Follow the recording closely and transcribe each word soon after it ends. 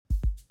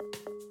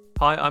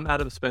Hi, I'm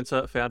Adam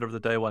Spencer, founder of the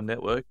Day One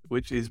Network,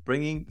 which is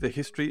bringing the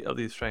history of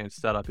the Australian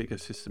startup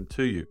ecosystem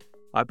to you.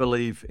 I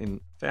believe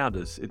in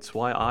founders. It's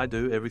why I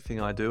do everything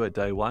I do at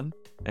Day One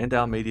and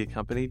our media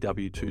company,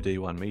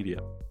 W2D1 Media.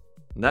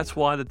 And that's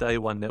why the Day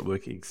One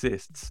Network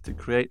exists, to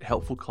create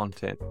helpful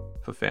content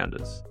for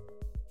founders.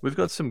 We've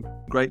got some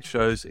great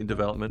shows in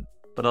development,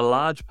 but a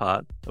large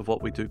part of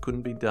what we do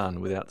couldn't be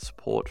done without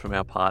support from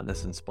our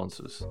partners and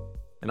sponsors.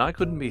 And I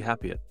couldn't be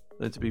happier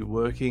than to be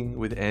working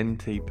with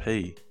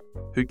NTP,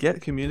 who get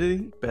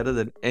community better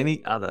than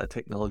any other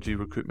technology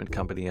recruitment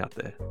company out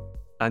there.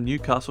 A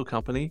Newcastle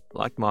company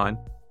like mine,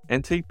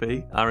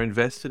 NTP are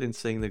invested in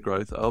seeing the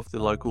growth of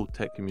the local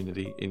tech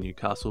community in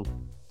Newcastle,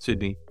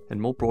 Sydney, and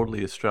more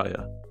broadly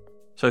Australia.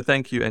 So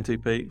thank you,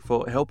 NTP,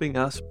 for helping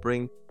us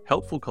bring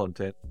helpful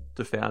content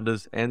to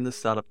founders and the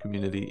startup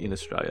community in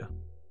Australia.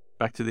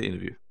 Back to the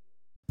interview.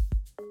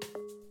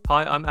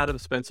 Hi, I'm Adam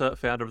Spencer,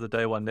 founder of the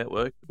Day One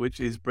Network, which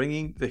is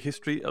bringing the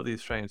history of the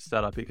Australian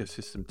startup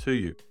ecosystem to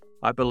you.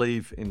 I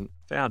believe in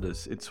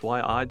founders. It's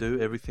why I do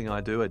everything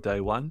I do at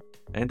Day One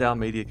and our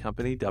media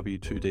company,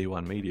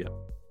 W2D1 Media.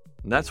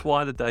 And that's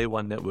why the Day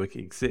One Network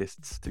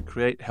exists, to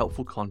create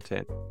helpful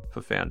content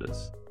for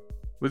founders.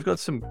 We've got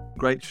some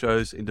great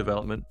shows in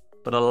development,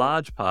 but a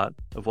large part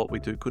of what we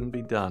do couldn't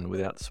be done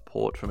without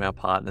support from our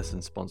partners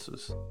and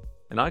sponsors.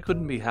 And I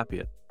couldn't be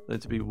happier than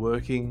to be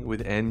working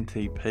with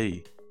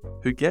NTP,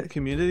 who get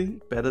community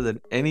better than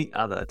any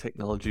other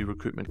technology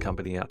recruitment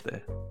company out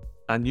there.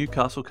 A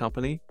Newcastle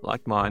company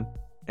like mine,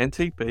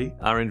 NTP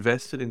are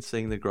invested in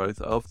seeing the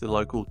growth of the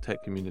local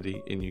tech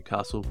community in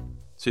Newcastle,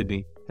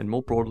 Sydney, and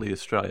more broadly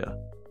Australia.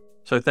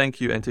 So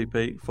thank you,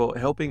 NTP, for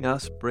helping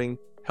us bring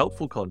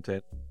helpful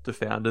content to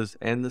founders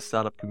and the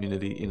startup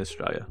community in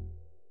Australia.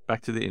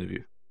 Back to the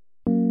interview.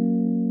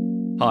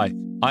 Hi,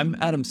 I'm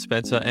Adam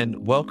Spencer,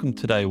 and welcome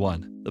to Day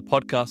One, the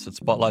podcast that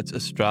spotlights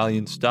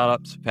Australian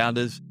startups,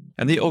 founders,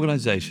 and the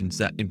organisations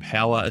that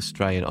empower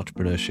Australian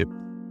entrepreneurship.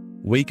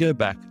 We go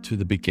back to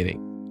the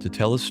beginning to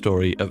tell the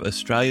story of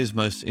Australia's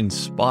most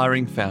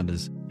inspiring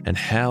founders and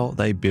how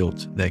they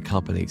built their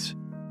companies.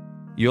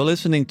 You're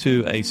listening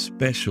to a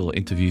special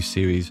interview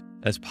series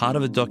as part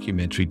of a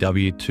documentary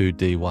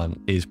W2D1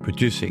 is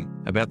producing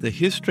about the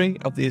history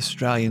of the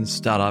Australian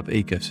startup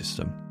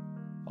ecosystem.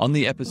 On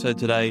the episode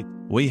today,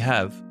 we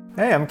have...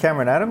 Hey, I'm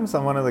Cameron Adams.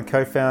 I'm one of the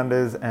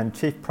co-founders and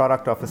chief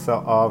product officer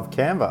of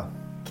Canva.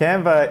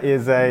 Canva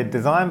is a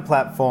design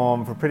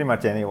platform for pretty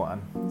much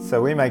anyone.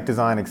 So we make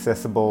design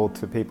accessible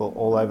to people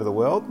all over the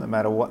world, no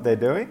matter what they're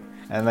doing.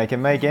 And they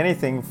can make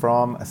anything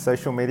from a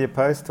social media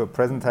post to a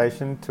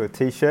presentation to a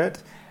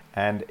t-shirt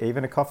and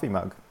even a coffee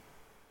mug.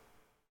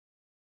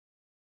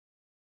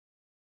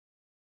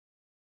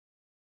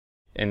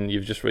 And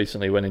you've just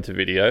recently went into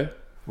video.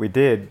 We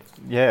did.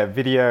 Yeah,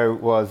 video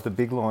was the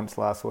big launch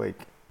last week.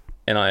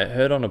 And I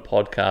heard on a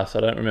podcast,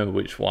 I don't remember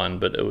which one,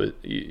 but it was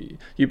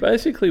you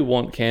basically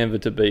want Canva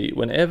to be,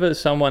 whenever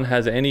someone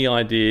has any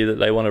idea that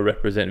they want to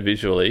represent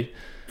visually,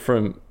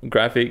 from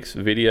graphics,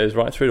 videos,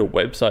 right through to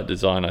website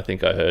design, I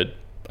think I heard,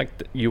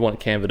 you want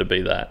Canva to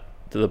be that,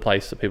 to the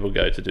place that people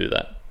go to do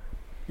that.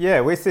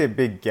 Yeah, we see a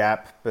big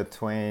gap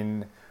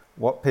between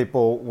what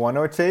people want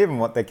to achieve and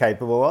what they're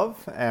capable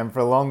of. And for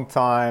a long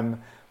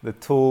time, the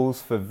tools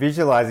for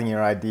visualizing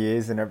your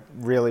ideas in a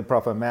really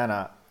proper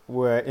manner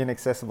were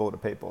inaccessible to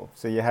people.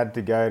 So you had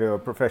to go to a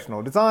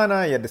professional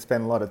designer, you had to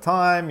spend a lot of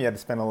time, you had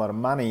to spend a lot of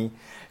money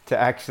to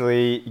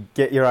actually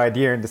get your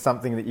idea into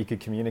something that you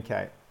could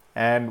communicate.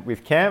 And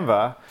with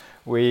Canva,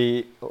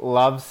 we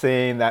love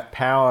seeing that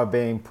power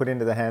being put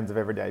into the hands of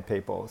everyday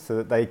people so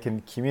that they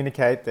can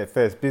communicate their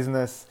first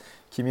business,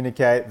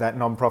 communicate that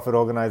non-profit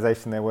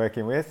organization they're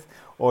working with,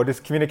 or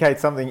just communicate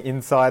something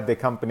inside their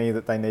company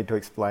that they need to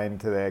explain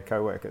to their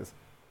co-workers.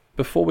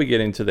 Before we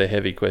get into the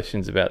heavy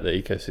questions about the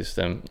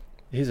ecosystem,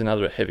 here's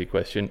another heavy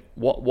question.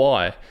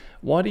 Why?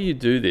 Why do you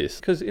do this?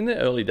 Because in the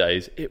early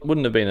days, it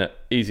wouldn't have been an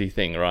easy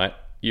thing, right?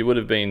 You would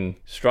have been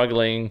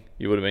struggling.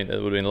 There would have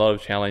been a lot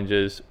of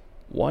challenges.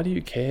 Why do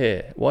you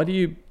care? Why do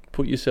you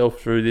put yourself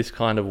through this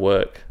kind of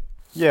work?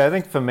 Yeah, I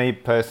think for me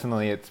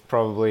personally, it's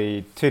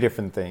probably two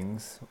different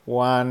things.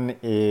 One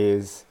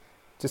is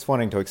just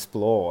wanting to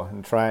explore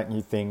and try out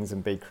new things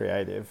and be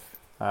creative.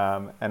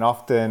 And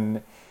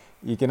often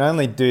you can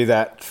only do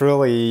that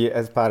truly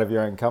as part of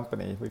your own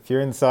company. If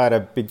you're inside a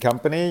big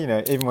company,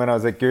 even when I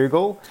was at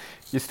Google,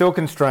 you're still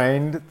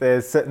constrained.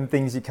 There's certain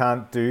things you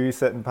can't do,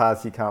 certain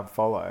paths you can't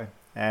follow.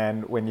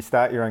 And when you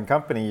start your own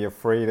company, you're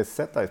free to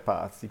set those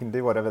paths. You can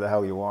do whatever the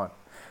hell you want.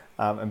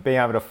 And being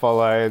able to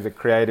follow the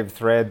creative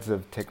threads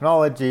of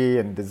technology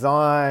and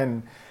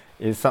design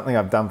is something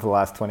I've done for the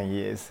last 20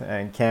 years.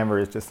 And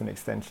Canva is just an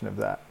extension of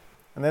that.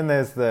 And then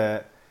there's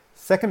the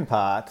second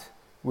part,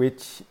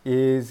 which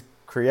is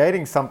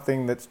creating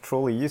something that's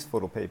truly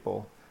useful to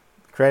people.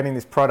 Creating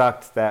this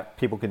product that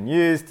people can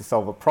use to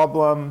solve a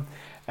problem.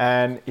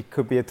 And it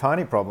could be a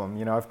tiny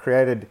problem. I've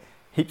created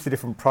heaps of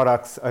different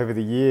products over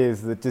the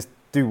years that just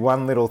do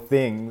one little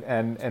thing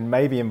and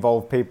maybe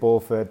involve people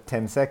for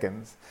 10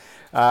 seconds.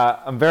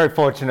 I'm very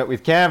fortunate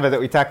with Canva that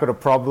we tackled a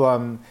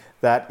problem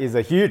that is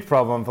a huge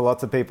problem for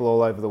lots of people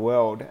all over the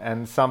world,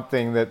 and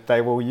something that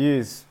they will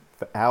use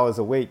for hours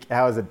a week,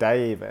 hours a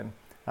day even.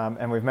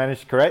 And we've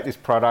managed to create this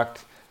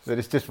product that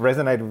has just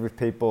resonated with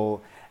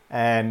people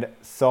and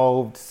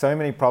solved so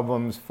many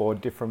problems for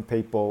different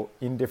people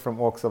in different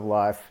walks of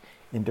life,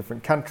 in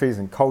different countries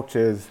and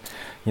cultures,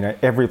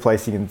 every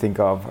place you can think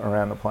of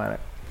around the planet.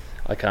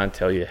 I can't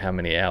tell you how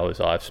many hours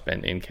I've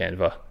spent in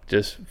Canva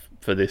just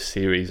for this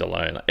series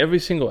alone. Every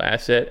single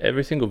asset,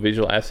 every single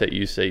visual asset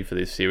you see for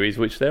this series,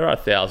 which there are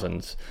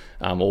thousands,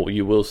 or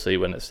you will see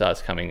when it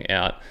starts coming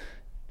out,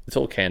 it's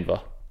all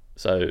Canva.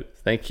 So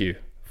thank you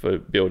for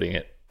building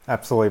it.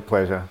 Absolute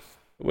pleasure.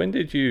 When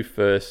did you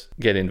first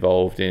get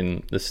involved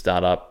in the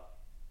startup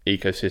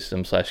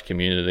ecosystem /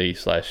 community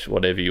 /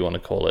 whatever you want to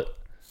call it?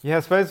 Yeah, I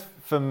suppose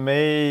for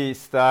me,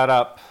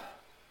 startup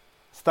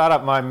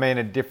might mean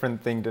a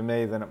different thing to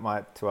me than it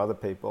might to other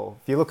people.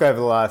 If you look over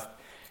the last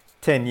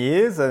 10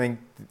 years, I think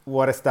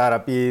what a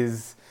startup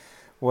is,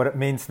 what it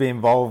means to be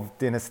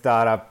involved in a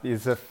startup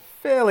is a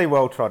fairly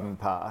well-trodden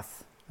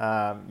path.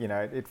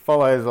 It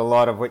follows a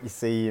lot of what you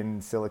see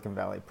in Silicon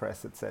Valley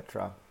press,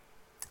 etc.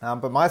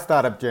 But my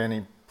startup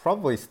journey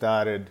probably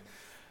started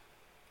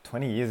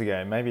 20 years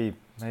ago,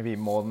 maybe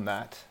more than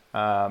that.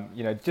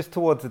 Just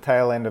towards the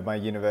tail end of my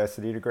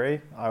university degree.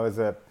 I was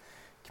a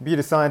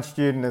computer science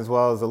student as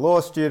well as a law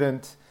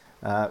student,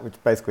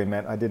 which basically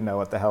meant I didn't know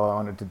what the hell I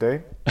wanted to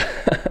do.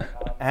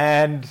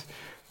 And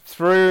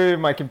through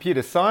my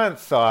computer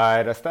science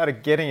side, I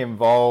started getting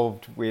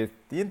involved with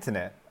the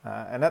internet.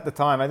 And at the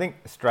time, I think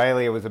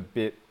Australia was a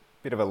bit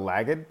of a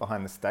laggard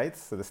behind the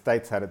States. So the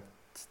States had a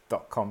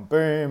 .com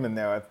boom, and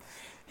there were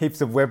heaps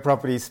of web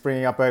properties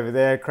springing up over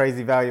there,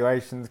 crazy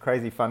valuations,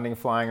 crazy funding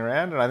flying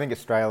around. And I think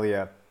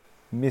Australia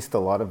missed a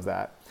lot of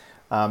that.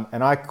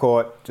 And I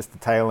caught just the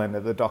tail end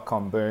of the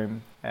 .com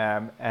boom.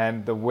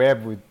 And the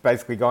web was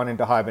basically gone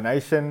into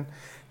hibernation.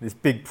 This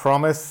big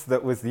promise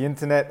that was the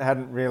internet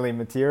hadn't really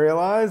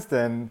materialized,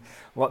 and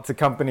lots of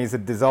companies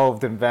had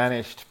dissolved and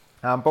vanished.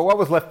 But what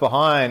was left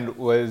behind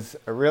was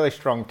a really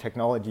strong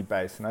technology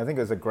base. And I think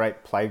it was a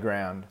great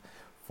playground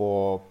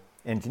for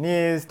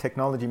engineers,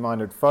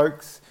 technology-minded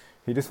folks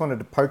who just wanted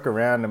to poke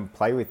around and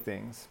play with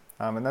things.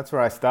 And that's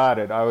where I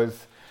started. I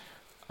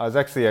was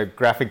actually a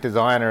graphic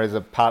designer as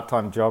a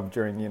part-time job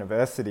during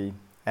university,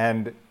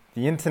 and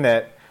the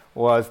internet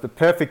was the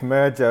perfect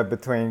merger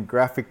between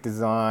graphic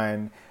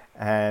design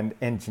and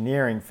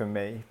engineering for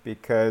me,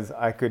 because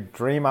I could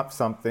dream up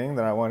something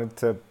that I wanted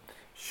to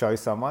show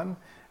someone,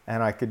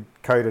 and I could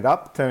code it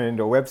up, turn it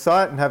into a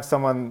website, and have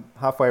someone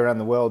halfway around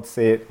the world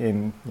see it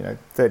in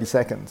 30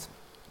 seconds.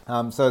 So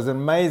it was an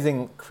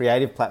amazing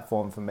creative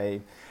platform for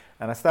me,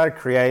 and I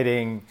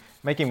started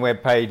making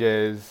web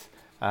pages.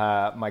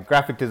 My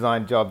graphic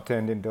design job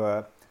turned into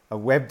a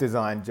web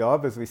design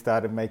job as we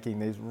started making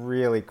these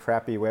really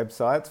crappy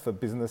websites for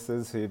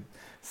businesses who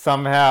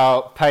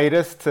somehow paid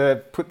us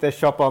to put their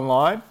shop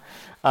online.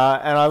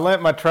 And I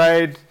learnt my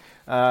trade,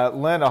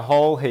 learned a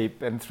whole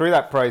heap, and through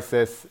that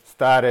process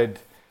started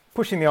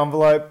pushing the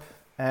envelope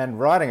and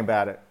writing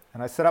about it.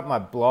 And I set up my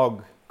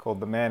blog called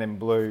The Man in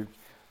Blue,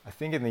 I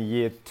think in the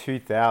year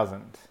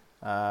 2000.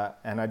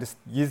 And I just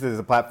used it as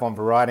a platform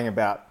for writing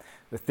about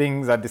the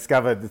things I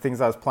discovered, the things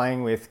I was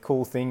playing with,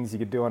 cool things you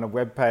could do on a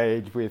web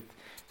page with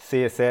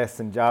CSS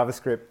and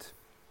JavaScript.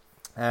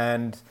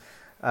 And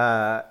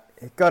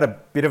it got a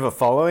bit of a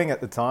following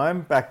at the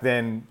time. Back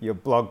then, your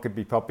blog could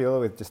be popular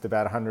with just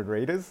about 100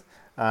 readers.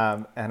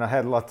 And I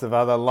had lots of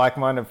other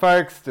like-minded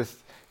folks just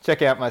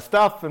check out my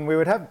stuff, and we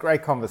would have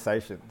great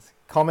conversations.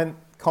 Comment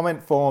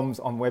forms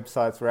on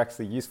websites were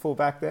actually useful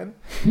back then.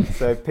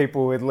 So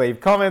people would leave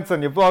comments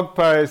on your blog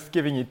post,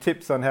 giving you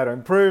tips on how to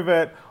improve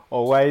it,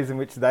 or ways in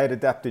which they'd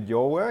adapted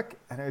your work.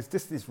 And it was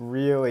just this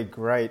really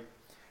great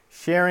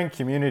sharing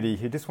community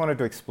who just wanted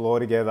to explore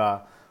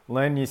together,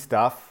 learn new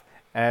stuff,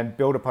 and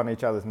build upon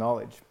each other's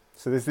knowledge.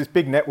 So there's this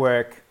big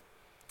network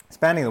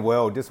spanning the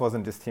world. This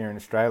wasn't just here in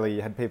Australia.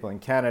 You had people in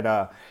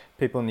Canada,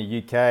 people in the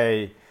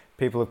UK,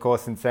 people, of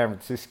course, in San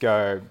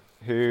Francisco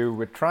who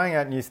were trying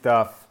out new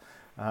stuff,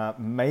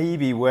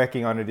 maybe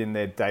working on it in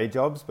their day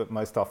jobs, but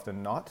most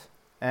often not,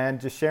 and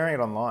just sharing it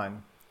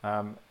online.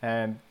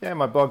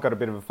 My blog got a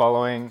bit of a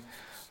following.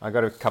 I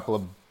got a couple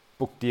of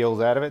book deals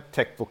out of it.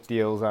 Tech book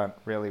deals aren't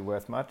really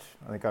worth much.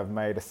 I think I've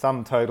made a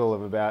sum total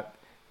of about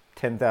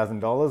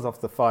 $10,000 off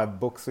the 5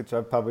 books which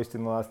I've published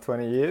in the last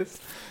 20 years.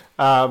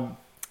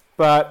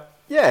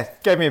 It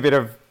gave me a bit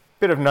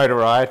of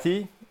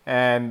notoriety.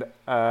 And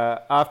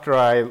after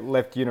I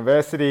left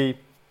university,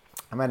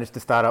 I managed to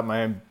start up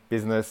my own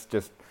business,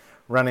 just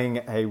running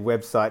a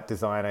website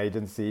design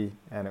agency,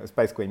 and it was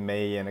basically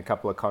me and a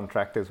couple of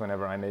contractors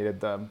whenever I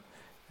needed them.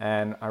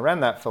 And I ran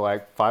that for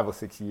like 5 or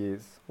 6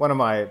 years. One of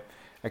my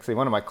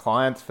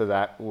clients for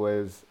that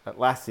was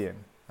Atlassian.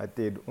 I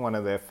did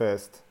their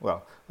first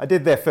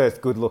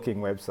good-looking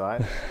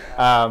website,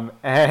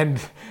 and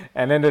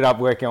ended up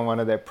working on one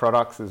of their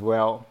products as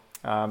well.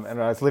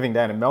 And I was living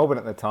down in Melbourne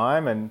at the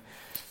time, and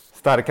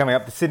started coming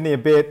up to Sydney a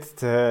bit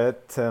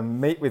to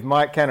meet with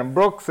Mike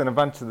Cannon-Brookes and a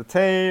bunch of the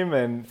team,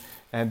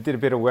 and did a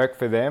bit of work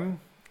for them.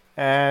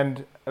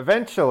 And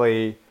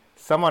eventually,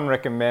 someone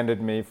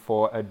recommended me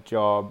for a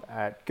job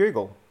at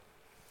Google.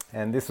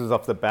 And this was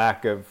off the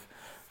back of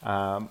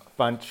a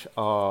bunch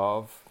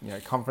of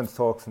conference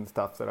talks and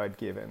stuff that I'd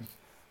given.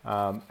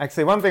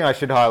 Actually, one thing I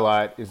should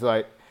highlight is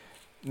like,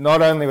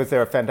 not only was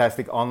there a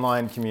fantastic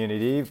online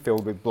community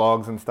filled with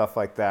blogs and stuff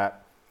like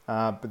that,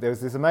 but there was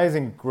this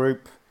amazing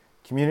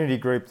community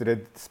group that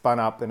had spun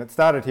up, and it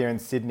started here in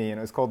Sydney, and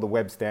it was called the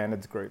Web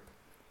Standards Group.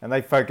 And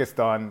they focused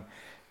on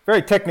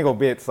very technical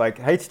bits like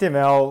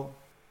HTML,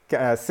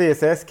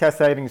 CSS,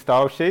 cascading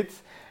style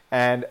sheets,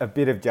 and a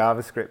bit of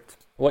JavaScript.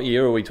 What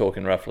year are we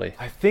talking roughly?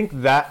 I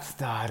think that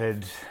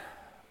started...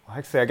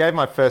 Actually, I gave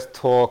my first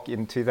talk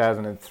in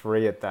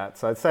 2003 at that,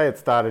 so I'd say it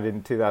started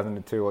in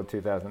 2002 or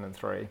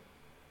 2003.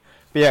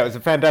 But yeah, it was a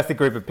fantastic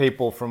group of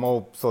people from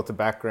all sorts of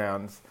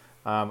backgrounds.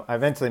 I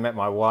eventually met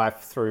my wife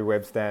through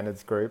Web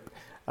Standards Group,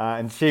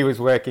 and she was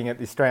working at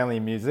the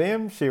Australian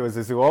Museum. She was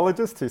a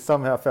zoologist who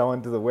somehow fell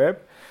into the web.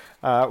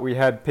 We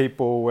had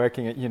people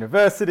working at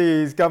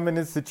universities, government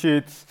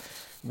institutes,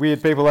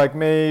 weird people like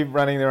me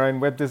running their own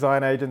web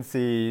design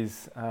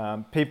agencies,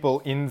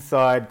 people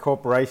inside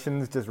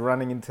corporations just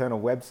running internal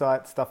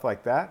websites, stuff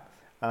like that.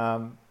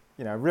 A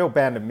real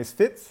band of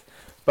misfits.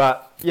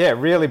 But yeah,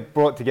 really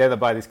brought together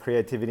by this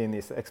creativity and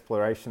this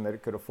exploration that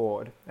it could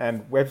afford.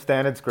 And Web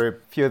Standards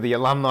Group, a few of the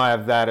alumni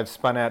of that have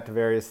spun out to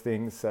various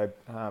things. So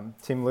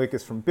Tim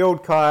Lucas from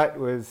BuildKite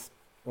was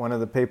one of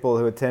the people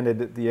who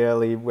attended the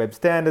early Web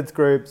Standards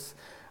groups.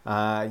 You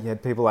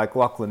had people like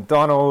Lachlan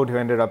Donald, who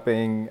ended up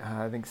being,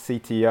 I think,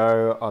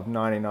 CTO of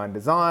 99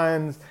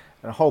 Designs,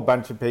 and a whole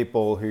bunch of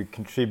people who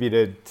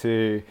contributed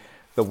to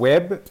the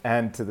web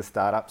and to the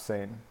startup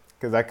scene.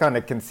 Because I kind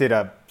of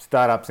consider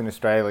startups in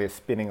Australia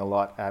spinning a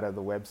lot out of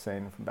the web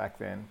scene from back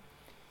then.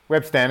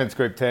 Web Standards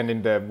Group turned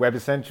into Web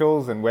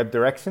Essentials and Web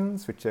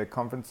Directions, which is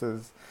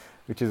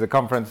a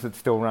conference that's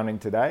still running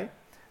today.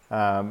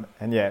 And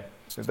yeah,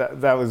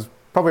 that was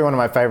probably one of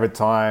my favorite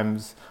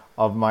times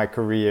of my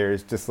career,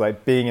 is just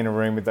like being in a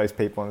room with those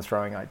people and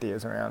throwing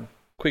ideas around.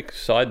 Quick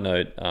side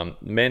note,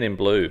 Men in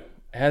Blue.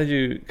 How did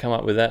you come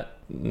up with that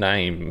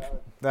name?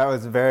 That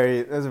was a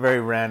very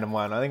random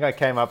one. I think I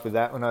came up with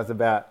that when I was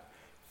about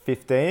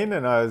 15,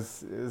 and I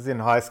was in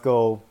high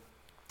school,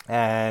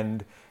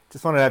 and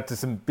just wanted to have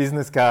some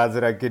business cards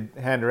that I could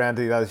hand around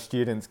to the other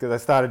students, because I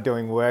started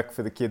doing work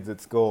for the kids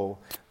at school.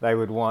 They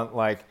would want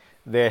like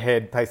their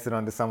head pasted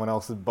onto someone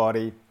else's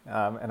body,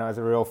 and I was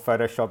a real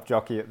Photoshop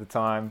jockey at the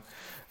time.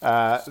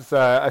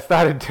 So I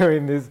started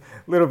doing this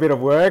little bit of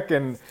work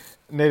and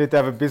needed to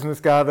have a business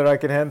card that I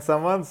could hand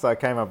someone, so I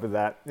came up with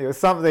that. It was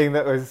something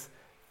that was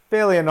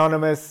fairly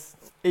anonymous,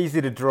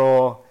 easy to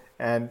draw,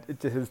 and it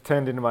just has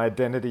turned into my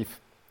identity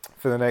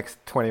for the next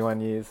 21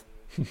 years.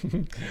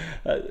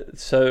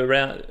 So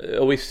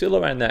are we still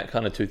around that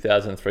kind of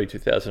 2003,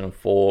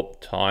 2004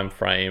 time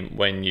frame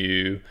when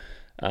you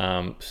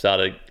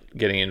started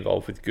getting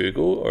involved with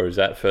Google, or is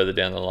that further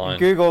down the line?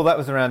 Google, that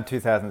was around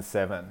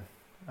 2007.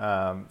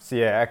 So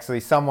yeah, actually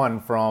someone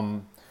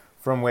from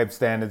Web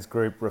Standards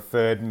Group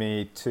referred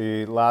me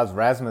to Lars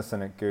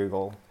Rasmussen at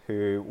Google,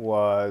 who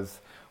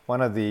was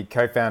one of the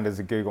co-founders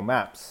of Google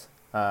Maps.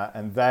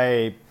 And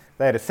they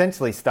had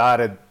essentially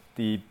started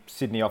the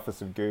Sydney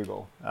office of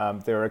Google.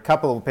 There were a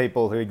couple of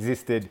people who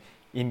existed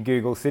in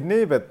Google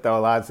Sydney, but they were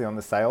largely on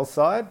the sales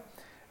side.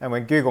 And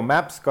when Google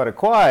Maps got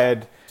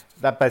acquired,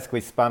 that basically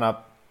spun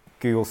up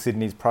Google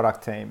Sydney's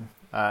product team.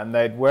 And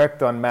they'd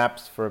worked on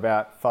Maps for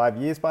about 5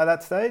 years by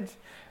that stage.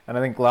 And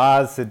I think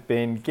Lars had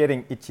been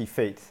getting itchy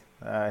feet.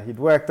 He'd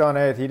worked on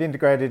it, he'd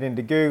integrated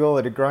into Google,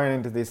 it had grown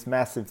into this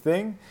massive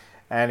thing,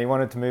 and he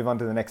wanted to move on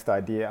to the next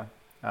idea.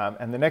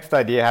 And the next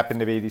idea happened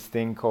to be this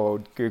thing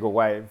called Google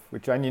Wave,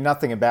 which I knew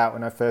nothing about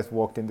when I first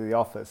walked into the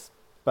office.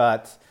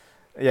 But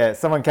yeah,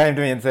 someone came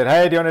to me and said,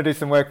 hey, do you want to do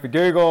some work for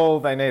Google?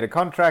 They need a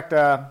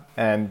contractor.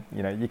 And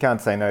you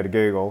can't say no to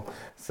Google.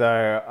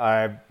 So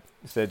I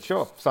said,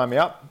 sure, sign me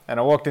up. And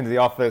I walked into the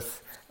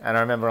office, and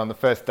I remember on the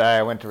first day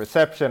I went to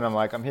reception. I'm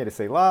like, I'm here to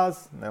see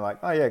Lars. And they're like,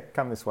 oh yeah,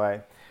 come this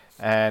way.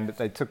 And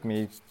they took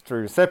me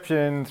through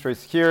reception, through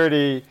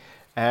security,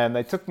 and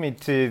they took me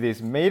to this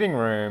meeting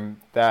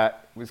room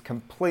that was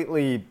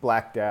completely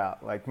blacked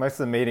out. Like most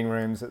of the meeting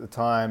rooms at the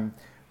time,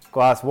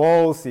 glass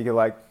walls, so you could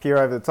like peer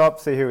over the top,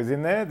 see who was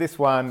in there. This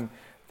one,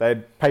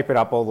 they'd papered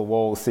up all the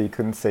walls so you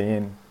couldn't see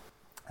in.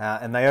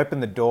 And they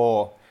opened the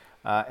door,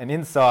 and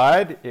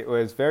inside it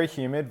was very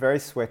humid, very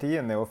sweaty,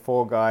 and there were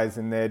 4 guys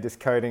in there just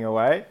coding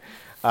away.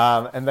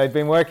 And they'd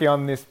been working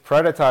on this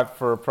prototype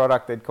for a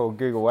product they'd called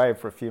Google Wave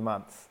for a few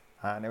months.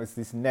 And it was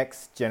this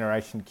next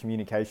generation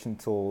communication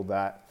tool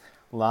that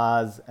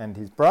Lars and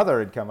his brother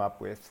had come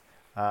up with.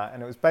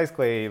 And it was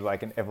basically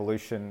like an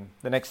evolution,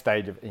 the next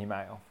stage of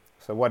email.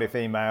 So what if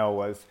email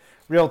was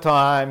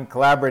real-time,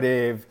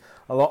 collaborative,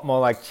 a lot more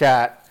like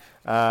chat,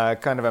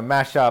 kind of a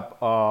mashup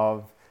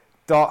of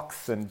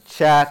docs and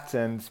chat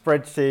and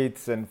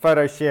spreadsheets and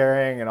photo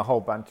sharing and a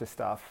whole bunch of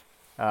stuff.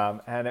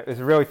 And it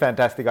was a really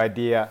fantastic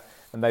idea.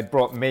 And they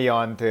brought me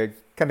on to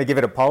kind of give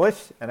it a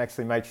polish and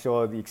actually make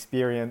sure the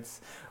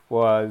experience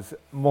was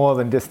more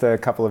than just a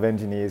couple of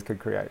engineers could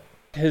create.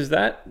 Has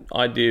that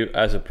idea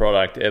as a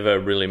product ever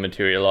really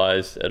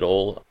materialized at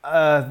all?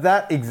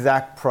 That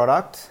exact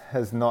product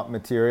has not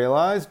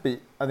materialized, but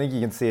I think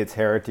you can see its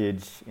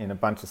heritage in a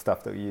bunch of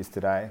stuff that we use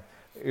today.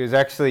 It was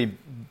actually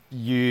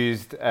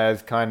used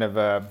as kind of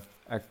a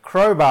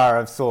crowbar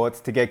of sorts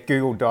to get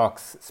Google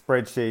Docs,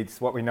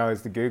 spreadsheets, what we know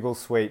as the Google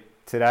Suite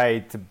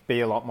today, to be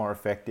a lot more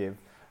effective.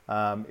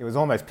 It was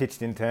almost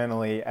pitched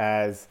internally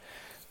as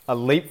a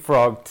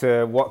leapfrog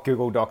to what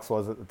Google Docs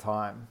was at the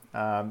time.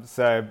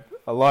 So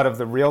a lot of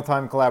the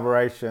real-time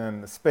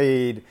collaboration, the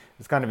speed,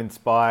 is kind of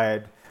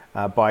inspired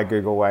by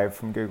Google Wave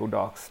from Google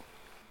Docs.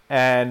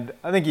 And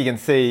I think you can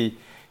see,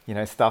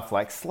 stuff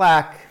like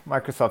Slack,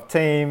 Microsoft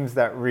Teams,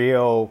 that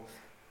real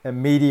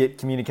immediate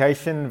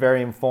communication,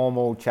 very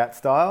informal chat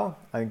style.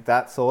 I think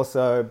that's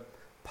also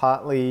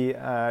partly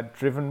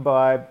driven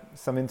by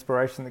some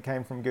inspiration that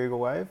came from Google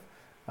Wave.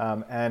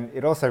 And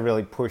it also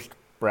really pushed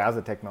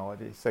browser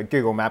technology. So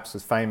Google Maps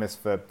was famous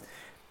for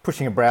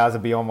pushing a browser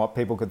beyond what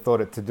people could thought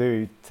it to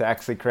do to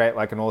actually create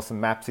like an awesome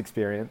Maps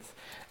experience.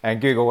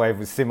 And Google Wave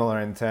was similar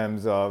in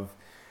terms of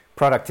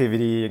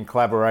productivity and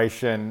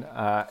collaboration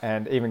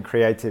and even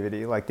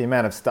creativity. Like the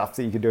amount of stuff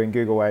that you could do in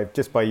Google Wave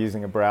just by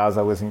using a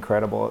browser was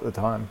incredible at the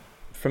time.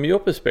 From your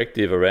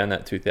perspective around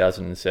that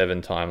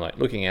 2007 time, like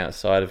looking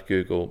outside of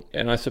Google,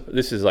 and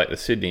this is like the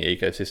Sydney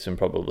ecosystem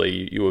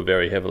probably you were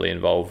very heavily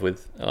involved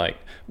with, like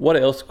what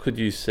else could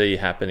you see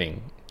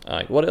happening?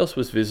 Like what else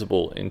was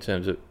visible in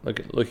terms of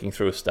looking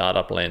through a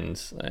startup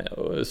lens?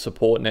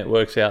 Support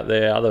networks out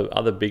there,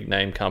 other big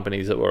name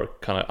companies that were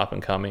kind of up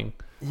and coming?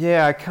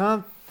 Yeah, I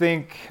can't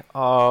think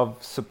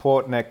of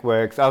support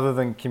networks other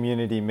than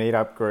community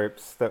meetup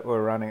groups that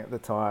were running at the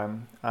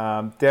time.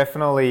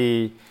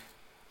 Definitely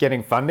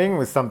getting funding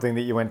was something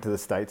that you went to the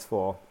States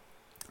for.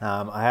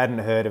 I hadn't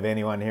heard of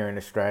anyone here in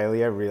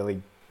Australia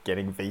really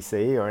getting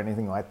VC or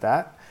anything like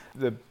that.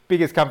 The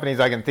biggest companies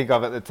I can think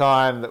of at the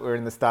time that were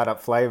in the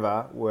startup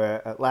flavor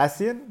were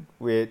Atlassian,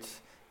 which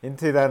in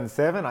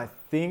 2007 I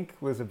think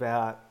was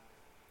about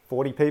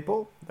 40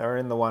 people. They were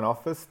in the one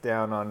office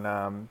down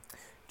on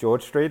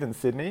George Street in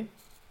Sydney.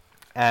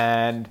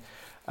 And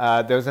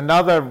there was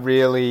another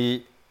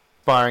really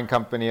firing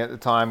company at the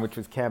time, which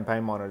was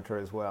Campaign Monitor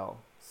as well.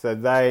 So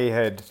they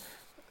had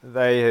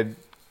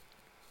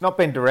not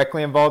been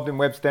directly involved in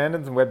web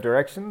standards and web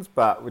directions,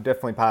 but were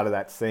definitely part of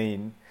that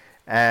scene.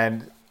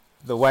 And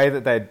the way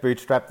that they'd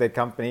bootstrapped their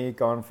company,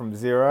 gone from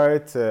zero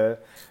to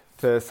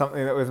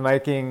something that was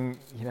making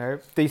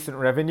decent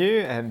revenue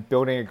and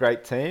building a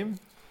great team,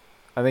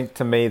 I think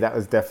to me that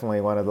was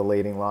definitely one of the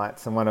leading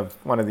lights and one of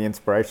the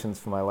inspirations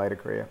for my later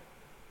career.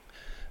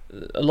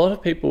 A lot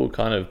of people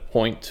kind of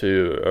point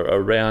to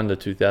around the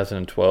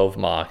 2012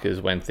 mark is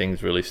when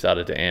things really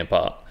started to amp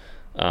up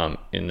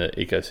in the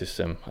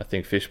ecosystem. I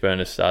think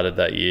Fishburner started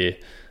that year.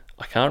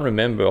 I can't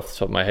remember off the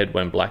top of my head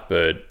when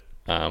Blackbird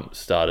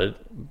started,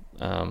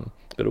 but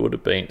it would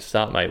have been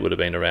StartMate would have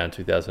been around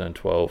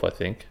 2012, I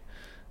think.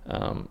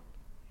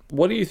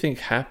 What do you think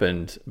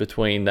happened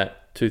between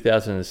that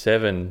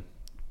 2007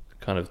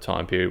 kind of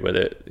time period where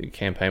the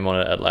Campaign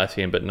on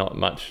Atlassian, but not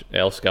much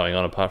else going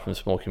on apart from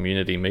small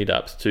community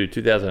meetups, to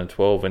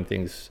 2012 when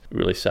things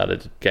really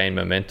started to gain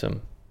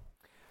momentum?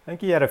 I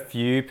think you had a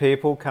few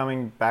people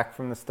coming back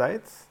from the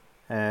States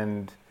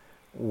and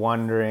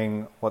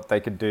wondering what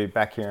they could do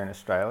back here in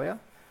Australia.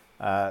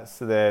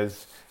 So there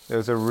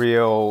was a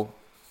real,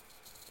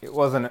 it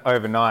wasn't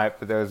overnight,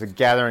 but there was a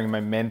gathering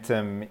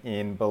momentum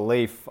in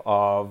belief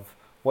of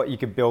what you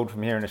could build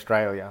from here in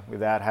Australia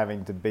without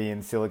having to be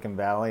in Silicon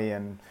Valley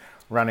and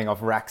running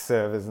off rack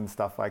servers and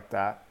stuff like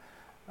that.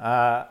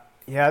 I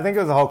think it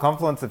was a whole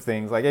confluence of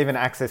things, like even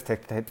access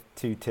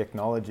to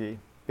technology,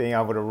 being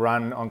able to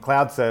run on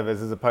cloud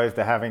servers as opposed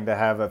to having to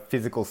have a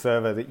physical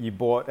server that you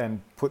bought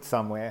and put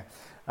somewhere,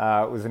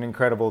 was an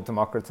incredible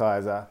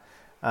democratizer.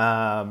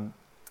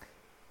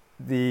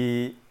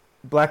 The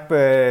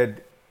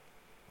Blackbird,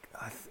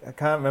 I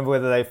can't remember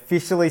whether they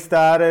officially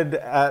started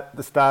at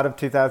the start of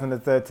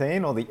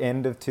 2013 or the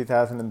end of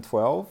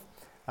 2012,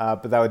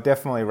 but they were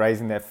definitely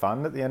raising their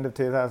fund at the end of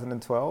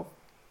 2012.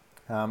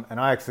 And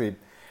I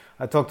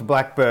talked to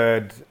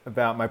Blackbird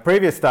about my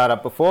previous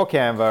startup before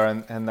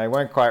Canva, and they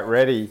weren't quite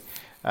ready.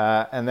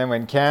 And then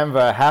when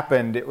Canva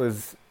happened, it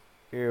was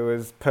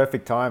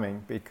perfect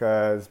timing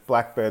because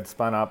Blackbird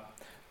spun up,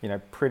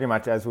 pretty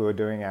much as we were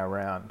doing our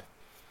round.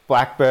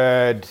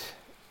 Blackbird,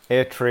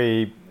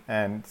 Airtree,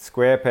 and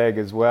SquarePeg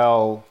as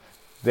well,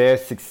 their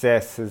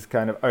success has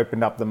kind of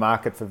opened up the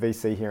market for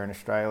VC here in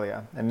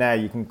Australia. And now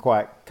you can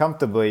quite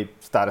comfortably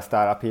start a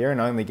startup here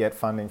and only get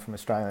funding from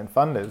Australian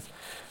funders.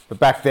 But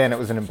back then it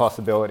was an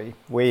impossibility.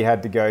 We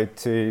had to go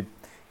to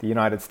the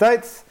United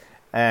States,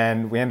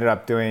 and we ended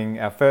up doing,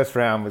 our first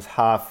round was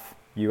half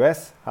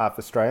US, half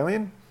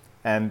Australian.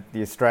 And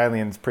the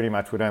Australians pretty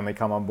much would only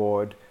come on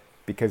board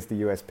because the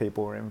US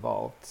people were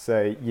involved.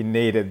 So you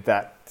needed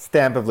that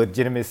stamp of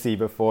legitimacy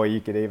before you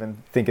could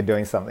even think of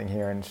doing something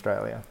here in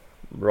Australia.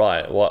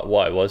 Right.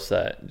 Why was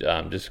that?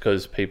 Just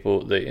because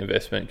the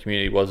investment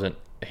community wasn't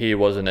he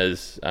wasn't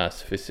as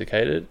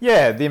sophisticated?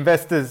 Yeah, the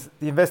investors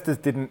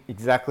didn't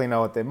exactly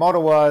know what their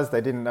model was.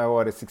 They didn't know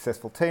what a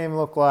successful team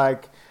looked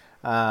like.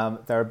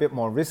 They're a bit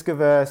more risk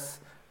averse.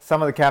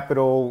 Some of the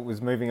capital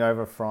was moving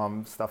over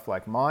from stuff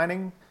like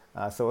mining.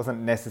 So it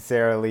wasn't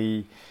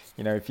necessarily,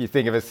 if you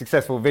think of a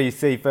successful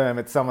VC firm,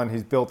 it's someone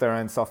who's built their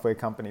own software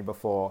company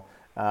before.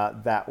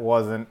 That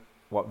wasn't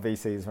what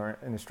VCs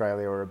in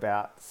Australia were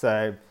about.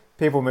 So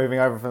people moving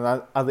over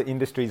from other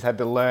industries had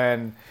to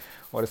learn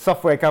what a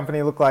software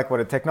company looked like, what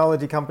a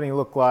technology company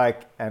looked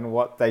like, and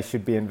what they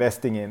should be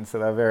investing in. So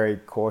they're very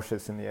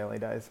cautious in the early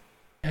days.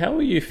 How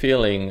were you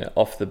feeling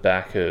off the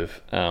back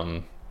of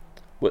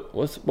what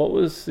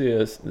was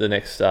the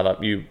next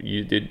startup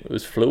you did? It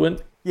was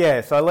Fluent?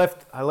 Yeah, so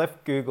I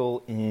left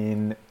Google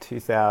in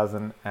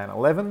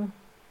 2011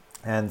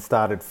 and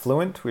started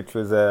Fluent, which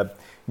was a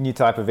new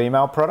type of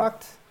email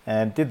product,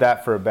 and did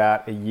that for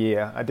about a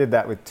year. I did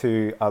that with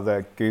 2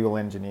 other Google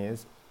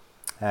engineers,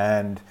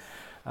 and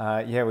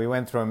we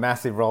went through a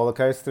massive roller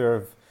coaster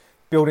of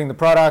building the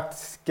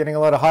product, getting a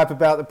lot of hype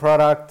about the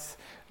product,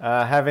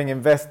 having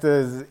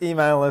investors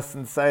email us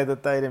and say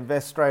that they'd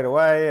invest straight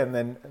away, and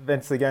then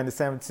eventually going to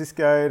San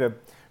Francisco to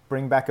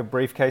bring back a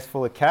briefcase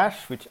full of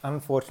cash, which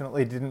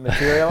unfortunately didn't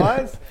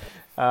materialize.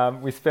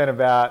 We spent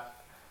about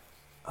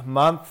a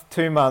month,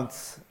 2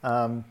 months,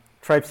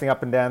 traipsing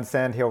up and down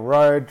Sand Hill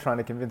Road, trying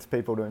to convince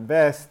people to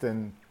invest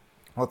and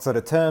what sort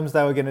of terms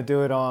they were going to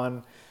do it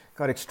on.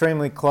 Got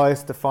extremely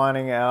close to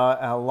finding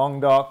our long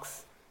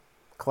docs,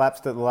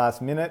 collapsed at the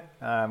last minute.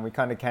 We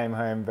kind of came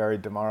home very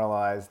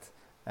demoralized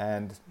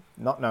and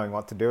not knowing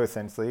what to do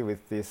essentially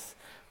with this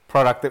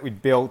product that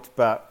we'd built,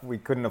 but we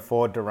couldn't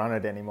afford to run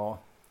it anymore.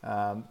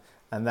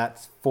 And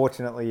that's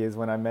fortunately is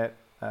when I met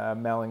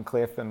Mel and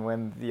Cliff, and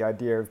when the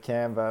idea of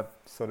Canva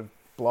sort of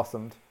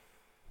blossomed.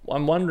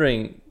 I'm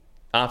wondering,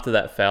 after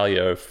that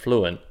failure of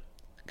Fluent,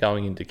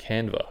 going into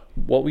Canva,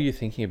 what were you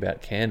thinking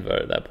about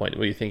Canva at that point?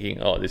 Were you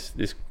thinking, oh,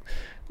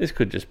 this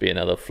could just be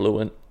another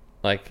Fluent?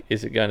 Like,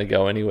 is it going to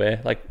go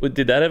anywhere? Like,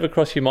 did that ever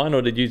cross your mind,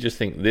 or did you just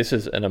think this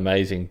is an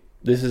amazing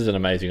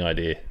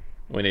idea?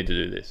 We need to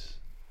do this.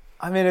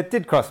 I mean, it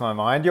did cross my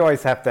mind. You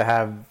always have to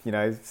have,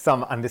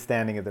 some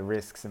understanding of the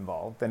risks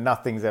involved, and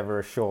nothing's ever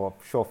a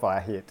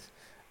surefire hit.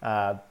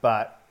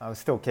 But I was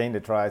still keen to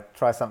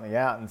try something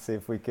out and see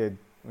if we could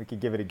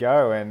give it a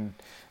go. And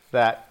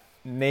that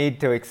need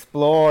to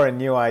explore a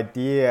new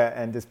idea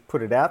and just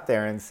put it out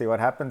there and see what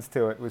happens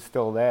to it was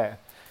still there.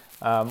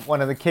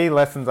 One of the key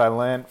lessons I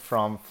learned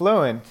from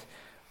Fluent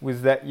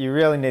was that you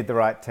really need the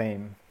right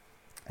team,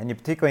 and you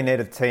particularly need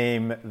a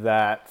team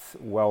that's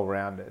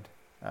well-rounded.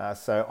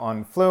 So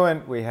on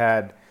Fluent, we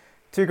had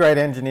 2 great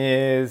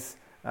engineers,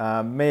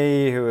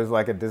 me, who was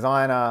like a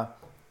designer,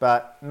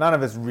 but none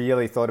of us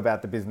really thought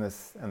about the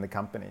business and the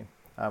company.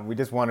 We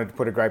just wanted to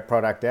put a great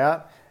product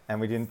out, and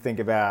we didn't think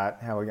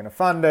about how we're going to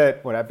fund it,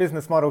 what our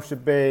business model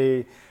should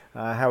be,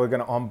 how we're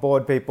going to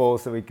onboard people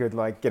so we could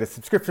get a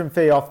subscription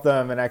fee off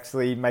them and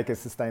actually make a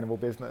sustainable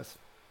business.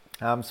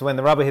 So when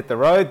the rubber hit the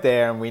road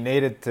there and we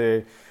needed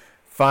to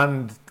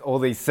fund all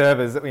these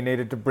servers that we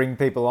needed to bring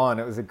people on,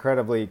 it was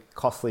incredibly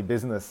costly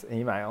business,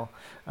 email.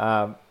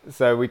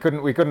 So we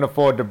couldn't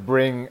afford to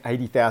bring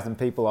 80,000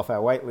 people off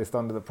our wait list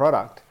onto the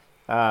product.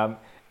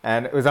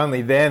 And it was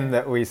only then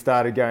that we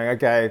started going,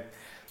 okay,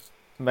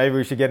 maybe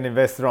we should get an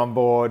investor on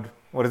board.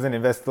 What does an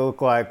investor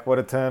look like? What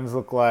do terms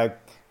look like?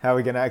 How are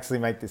we going to actually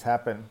make this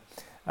happen?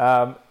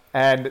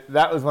 And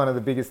that was one of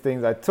the biggest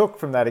things I took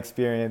from that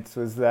experience,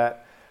 was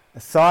that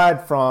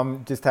aside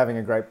from just having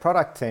a great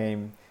product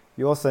team,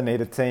 you also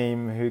need a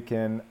team who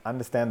can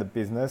understand the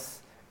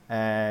business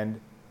and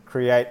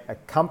create a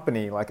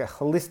company, like a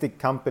holistic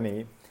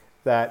company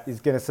that is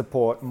going to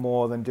support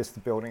more than just the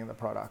building of the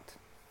product.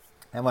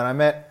 And when I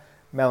met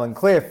Mel and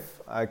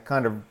Cliff, I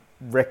kind of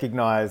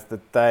recognized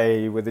that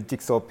they were the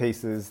jigsaw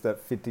pieces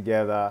that fit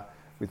together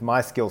with my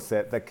skill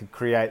set that could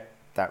create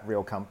that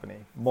real company,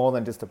 more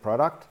than just a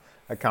product,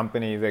 a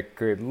company that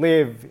could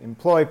live,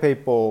 employ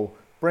people,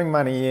 bring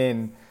money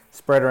in,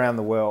 spread around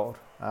the world.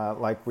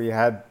 Like we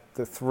had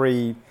the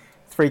three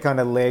kind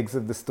of legs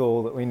of the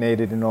stool that we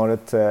needed in order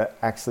to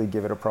actually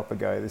give it a proper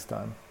go this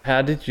time.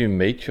 How did you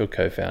meet your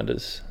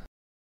co-founders?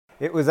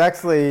 It was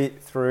actually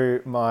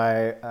through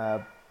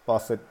my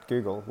boss at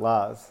Google,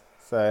 Lars.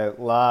 So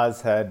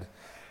Lars had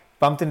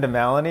bumped into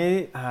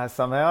Melanie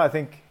somehow. I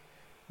think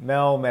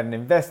Mel met an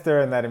investor,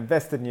 and that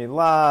investor knew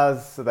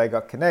Lars, so they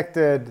got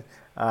connected,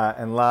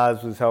 and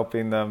Lars was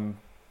helping them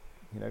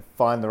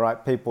find the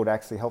right people to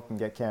actually help them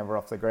get Canva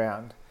off the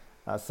ground.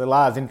 So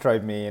Lars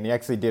introed me, and he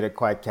actually did it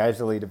quite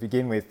casually to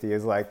begin with. He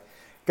was like,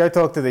 go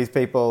talk to these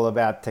people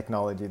about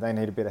technology. They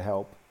need a bit of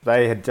help.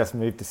 They had just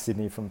moved to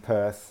Sydney from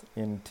Perth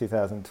in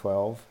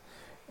 2012.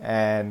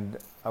 And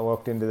I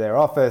walked into their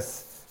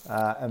office,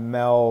 and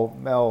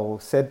Mel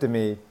said to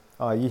me,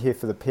 oh, are you here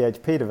for the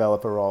PHP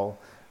developer role?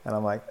 And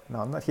I'm like, no,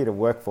 I'm not here to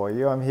work for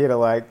you. I'm here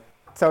to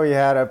tell you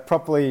how to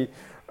properly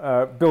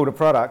build a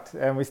product.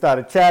 And we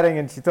started chatting,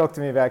 and she talked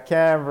to me about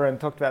Canva and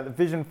talked about the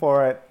vision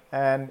for it.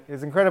 And it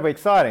was incredibly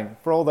exciting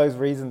for all those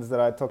reasons that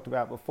I talked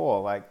about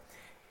before.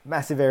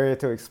 massive area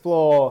to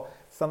explore,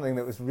 something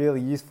that was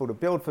really useful to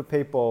build for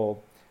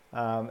people.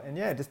 And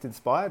yeah, it just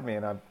inspired me,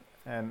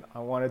 and I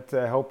wanted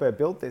to help her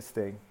build this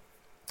thing.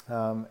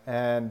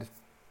 And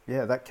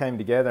yeah, that came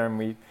together, and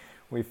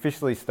we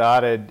officially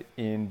started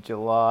in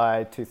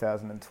July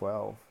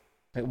 2012.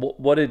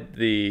 What did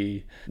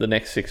the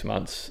next 6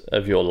 months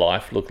of your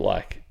life look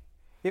like?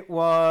 It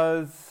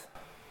was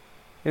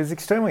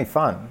extremely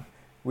fun.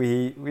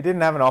 We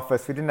didn't have an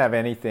office, we didn't have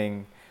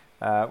anything.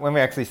 When we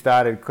actually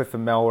started, Cliff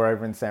and Mel were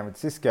over in San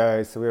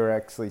Francisco, so we were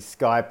actually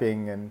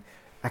Skyping and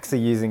actually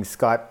using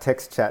Skype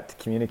text chat to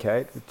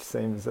communicate, which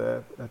seems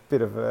a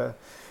bit of a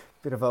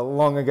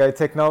long ago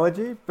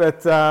technology.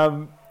 But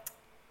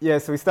yeah,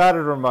 so we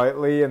started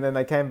remotely, and then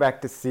they came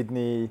back to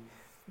Sydney.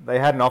 They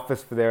had an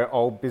office for their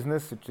old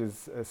business, which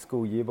is a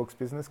school yearbooks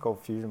business called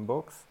Fusion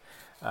Books.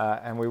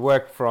 And we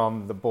worked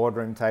from the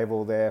boardroom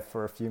table there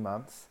for a few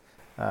months,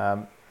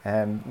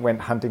 and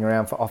went hunting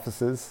around for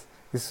offices.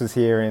 This was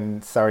here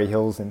in Surrey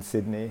Hills in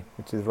Sydney,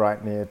 which is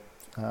right near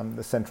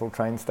the central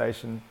train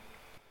station.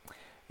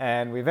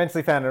 And we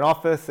eventually found an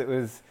office. It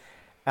was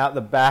out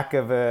the back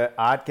of an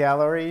art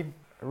gallery.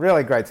 A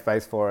really great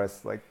space for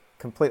us, like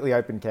completely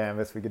open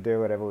canvas. We could do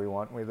whatever we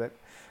want with it.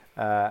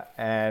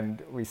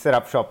 And we set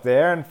up shop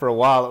there, and for a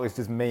while it was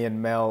just me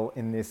and Mel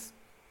in this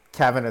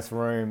cavernous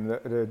room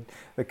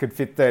that could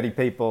fit 30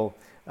 people.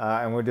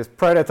 And we're just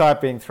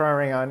prototyping,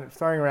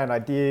 throwing around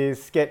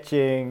ideas,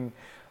 sketching.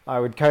 I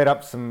would code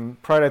up some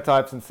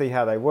prototypes and see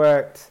how they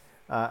worked.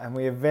 And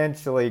we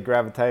eventually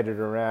gravitated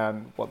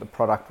around what the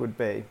product would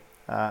be.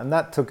 And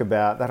that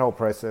whole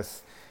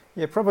process,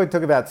 probably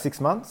took about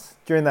 6 months.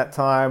 During that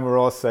time, we were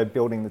also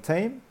building the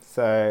team.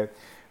 So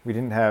we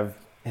didn't have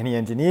any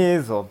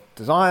engineers or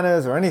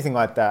designers or anything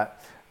like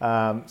that.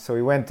 So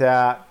we went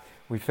out,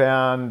 we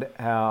found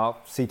our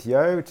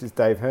CTO, which is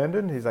Dave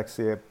Herndon, who's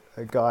actually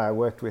a guy I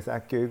worked with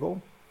at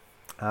Google.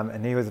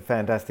 And he was a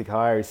fantastic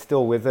hire. He's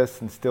still with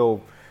us and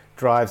still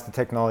drives the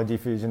technology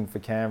fusion for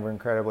Canva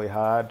incredibly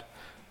hard.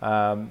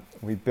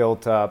 We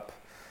built up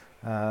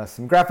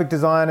some graphic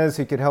designers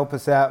who could help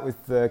us out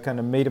with the kind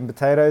of meat and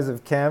potatoes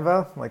of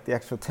Canva, like the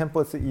actual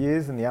templates that you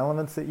use and the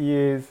elements that you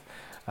use.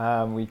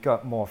 We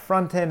got more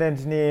front-end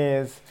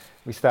engineers.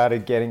 We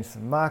started getting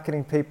some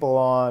marketing people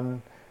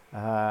on.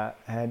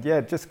 And yeah,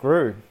 it just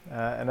grew.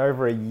 And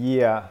over a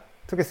year,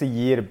 it took us a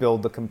year to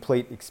build the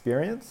complete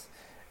experience.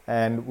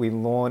 And we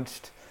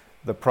launched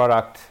the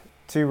product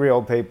to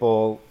real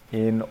people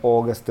in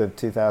August of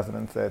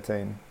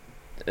 2013.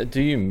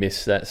 Do you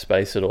miss that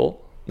space at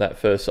all? That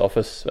first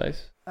office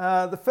space?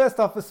 The first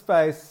office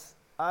space,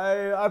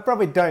 I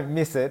probably don't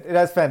miss it. It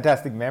has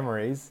fantastic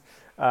memories.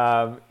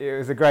 It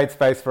was a great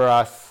space for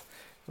us.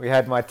 We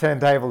had my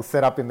turntable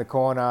set up in the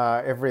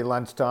corner. Every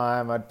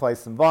lunchtime I'd play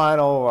some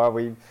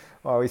vinyl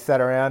while we sat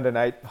around and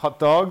ate hot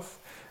dogs.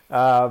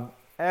 And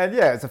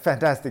yeah, it's a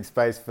fantastic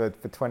space for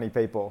 20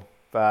 people.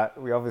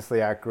 But we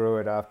obviously outgrew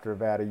it after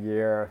about a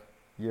year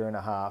and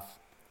a half.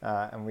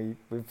 And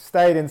we've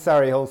stayed in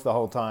Surrey Hills the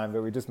whole time,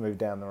 but we just moved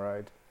down the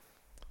road.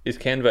 Is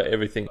Canva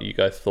everything you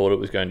guys thought it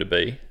was going to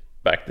be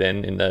back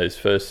then in those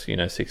first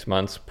 6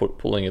 months,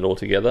 pulling it all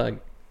together?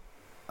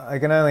 I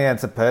can only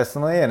answer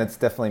personally, and it's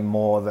definitely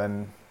more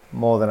than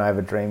I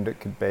ever dreamed it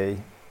could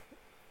be.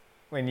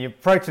 When you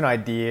approach an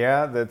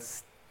idea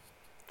that's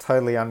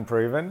totally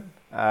unproven,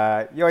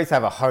 you always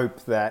have a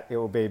hope that it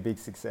will be a big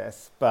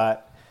success,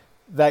 but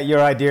that your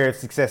idea of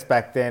success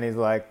back then is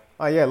like,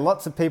 oh yeah,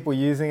 lots of people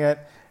using it,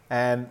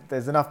 and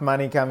there's enough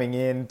money coming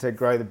in to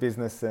grow the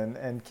business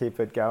and keep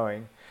it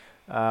going.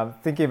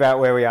 Thinking about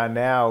where we are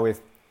now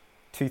with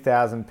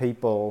 2,000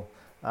 people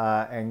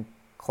and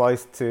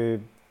close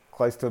to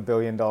 $1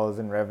 billion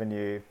in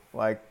revenue,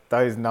 like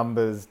those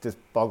numbers just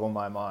boggle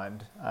my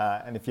mind.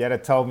 And if you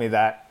had told me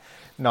that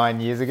 9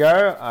 years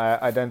ago,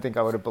 I don't think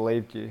I would have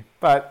believed you.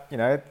 But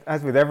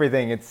as with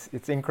everything, it's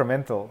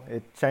incremental.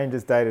 It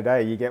changes day to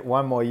day. You get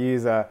one more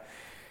user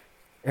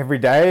every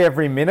day,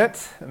 every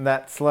minute, and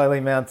that slowly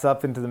mounts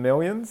up into the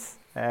millions.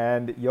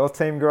 And your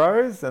team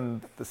grows,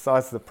 and the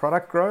size of the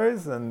product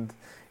grows, and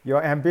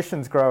your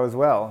ambitions grow as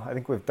well. I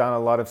think we've done a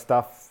lot of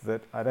stuff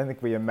that I don't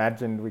think we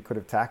imagined we could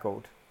have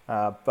tackled.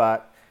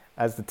 But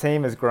as the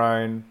team has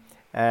grown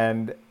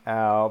and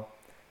our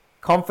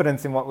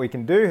confidence in what we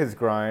can do has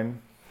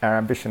grown, our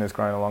ambition has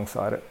grown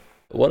alongside it.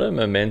 What a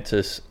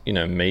momentous,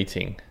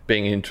 meeting,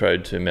 being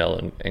introed to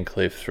Mel and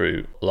Cliff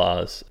through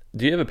Lars.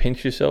 Do you ever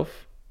pinch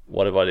yourself?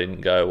 What if I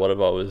didn't go? What if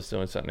I was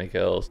doing something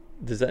else?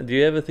 Do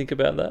you ever think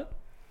about that?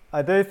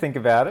 I do think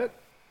about it,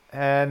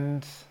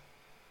 and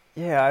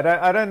yeah,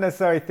 I don't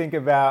necessarily think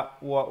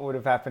about what would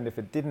have happened if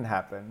it didn't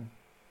happen,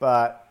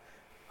 but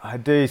I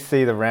do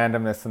see the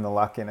randomness and the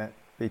luck in it,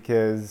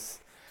 because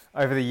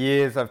over the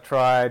years I've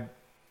tried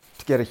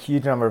to get a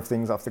huge number of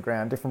things off the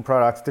ground, different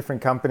products,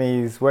 different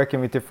companies, working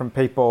with different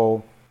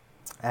people,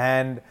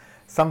 and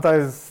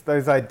sometimes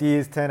those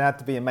ideas turn out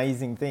to be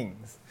amazing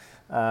things.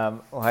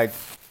 Like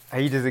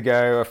ages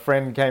ago, a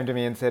friend came to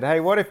me and said, hey,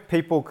 what if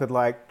people could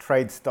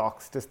trade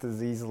stocks just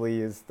as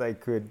easily as they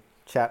could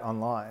chat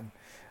online?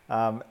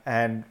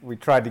 And we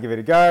tried to give it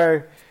a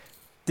go.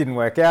 didn't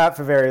work out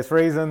for various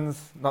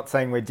reasons. Not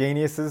saying we're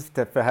geniuses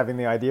for having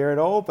the idea at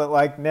all, but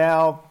like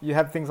now you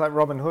have things like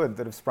Robinhood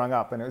that have sprung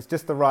up, and it was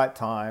just the right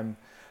time,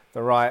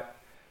 the right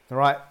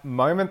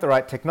moment, the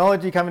right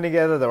technology coming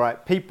together, the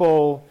right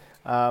people,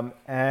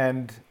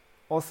 and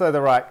also the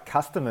right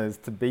customers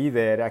to be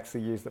there to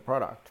actually use the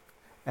product.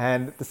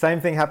 And the same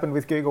thing happened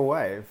with Google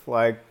Wave.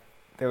 Like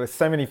there were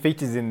so many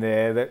features in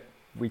there that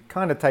we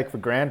kind of take for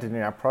granted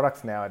in our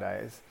products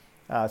nowadays.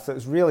 So it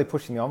was really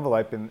pushing the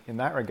envelope in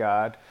that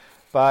regard,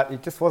 but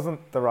it just wasn't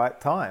the right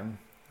time.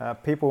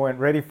 People weren't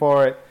ready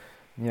for it.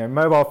 You know,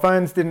 mobile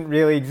phones didn't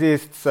really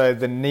exist, so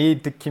the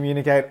need to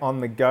communicate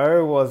on the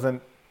go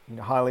wasn't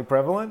highly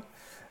prevalent.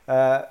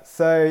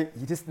 So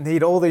you just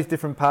need all these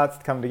different parts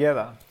to come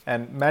together,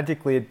 and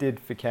magically it did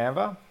for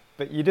Canva,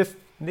 but you just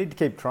need to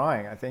keep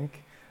trying, I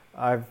think.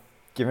 I've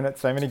given it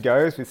so many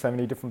goes with so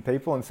many different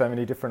people and so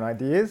many different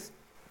ideas,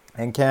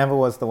 and Canva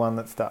was the one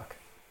that stuck.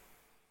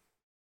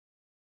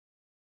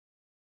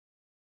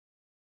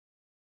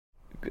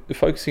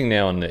 Focusing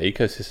now on the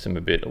ecosystem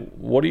a bit,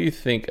 what do you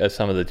think are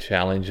some of the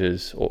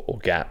challenges or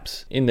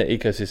gaps in the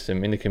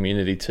ecosystem, in the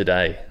community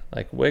today?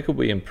 Like, where could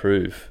we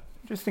improve?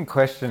 Interesting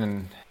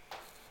question. I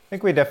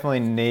think we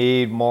definitely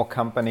need more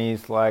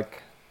companies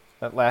like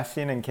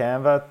Atlassian and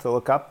Canva to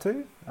look up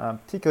to,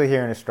 particularly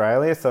here in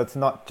Australia. So it's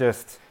not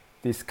just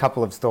this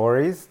couple of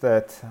stories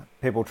that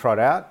people trot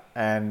out,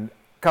 and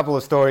a couple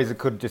of stories that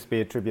could just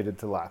be attributed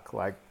to luck,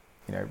 like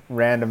the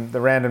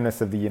randomness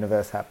of the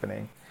universe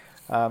happening.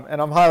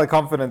 And I'm highly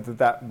confident that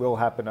that will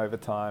happen over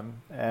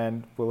time,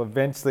 and will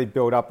eventually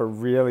build up a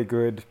really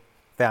good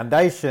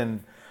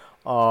foundation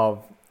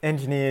of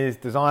engineers,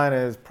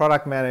 designers,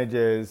 product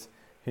managers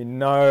who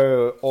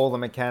know all the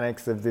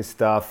mechanics of this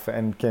stuff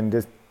and can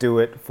just do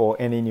it for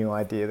any new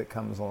idea that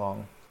comes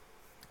along.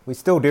 We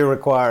still do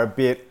require a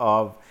bit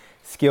of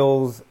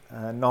skills,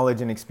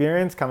 knowledge and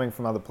experience coming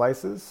from other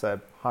places. So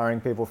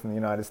hiring people from the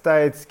United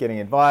States, getting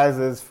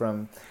advisors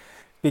from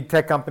big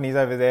tech companies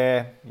over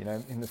there,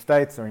 in the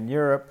States or in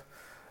Europe.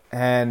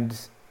 And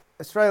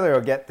Australia will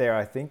get there,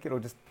 I think. It'll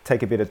just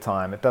take a bit of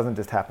time. It doesn't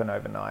just happen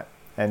overnight.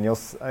 And I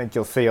think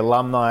you'll see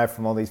alumni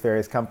from all these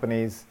various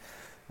companies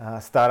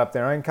start up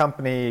their own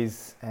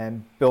companies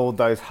and build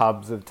those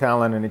hubs of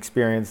talent and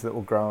experience that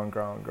will grow and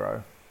grow and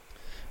grow.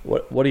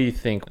 What do you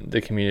think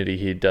the community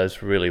here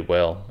does really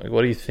well? Like,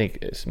 what do you think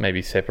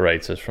maybe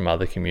separates us from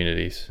other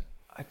communities?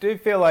 I do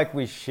feel like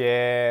we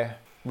share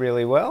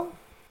really well.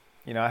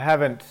 I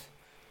haven't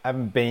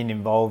been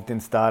involved in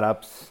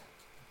startups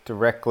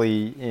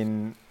directly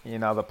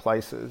in other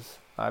places.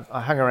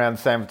 I hung around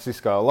San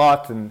Francisco a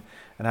lot and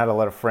had a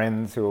lot of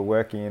friends who were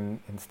working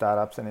in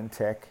startups and in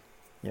tech,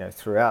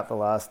 throughout the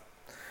last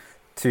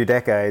 2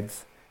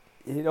 decades.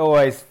 It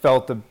always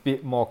felt a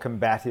bit more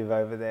combative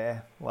over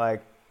there.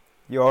 Like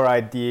your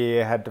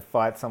idea had to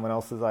fight someone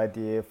else's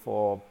idea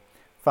for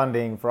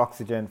funding, for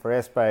oxygen, for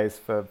airspace,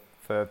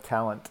 for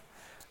talent.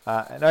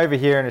 And over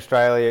here in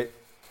Australia,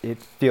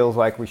 it feels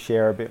like we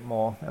share a bit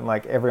more, and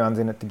like everyone's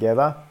in it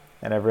together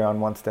and everyone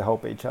wants to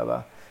help each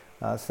other.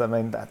 So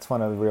that's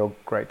one of the real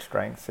great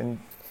strengths. And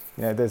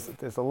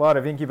there's a lot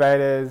of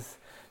incubators,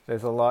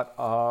 there's a lot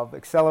of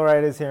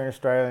accelerators here in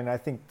Australia, and I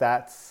think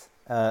that's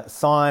a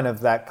sign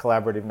of that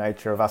collaborative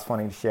nature of us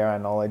wanting to share our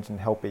knowledge and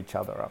help each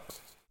other up.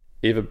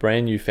 If a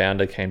brand new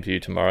founder came to you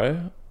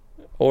tomorrow,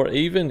 or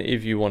even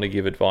if you want to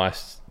give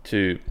advice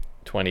to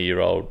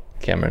 20-year-old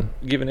Cameron,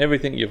 given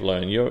everything you've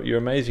learned, your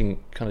amazing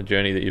kind of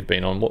journey that you've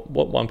been on, what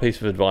one piece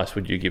of advice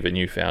would you give a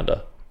new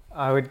founder?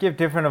 I would give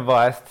different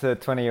advice to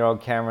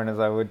 20-year-old Cameron as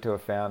I would to a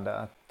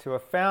founder. To a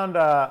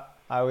founder,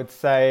 I would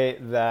say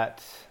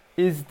that,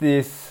 is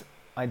this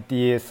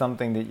idea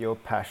something that you're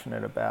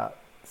passionate about?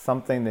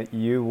 Something that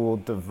you will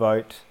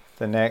devote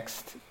the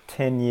next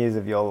 10 years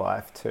of your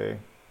life to?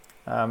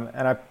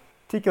 And I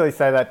particularly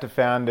say that to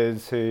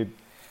founders who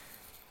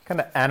kind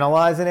of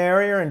analyze an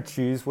area and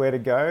choose where to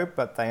go,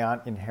 but they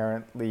aren't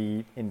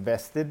inherently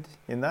invested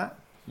in that.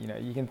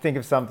 You can think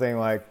of something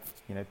like,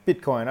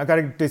 Bitcoin. I've got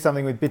to do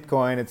something with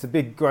Bitcoin. It's a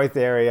big growth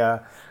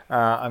area.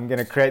 I'm going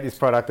to create this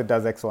product that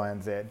does X, Y,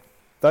 and Z.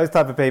 Those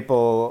type of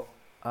people,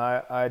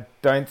 I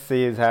don't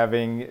see as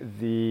having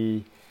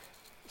the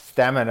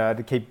stamina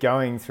to keep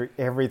going through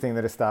everything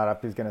that a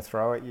startup is going to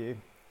throw at you.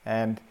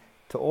 And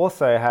to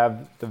also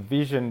have the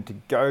vision to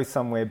go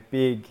somewhere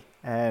big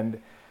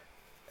and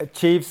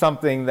achieve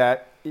something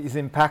that is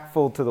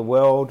impactful to the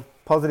world,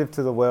 positive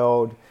to the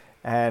world,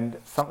 and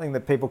something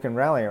that people can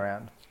rally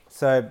around.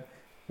 So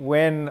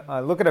when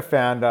I look at a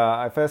founder,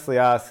 I firstly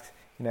ask,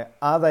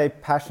 are they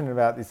passionate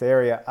about this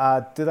area?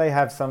 Do they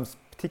have some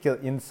particular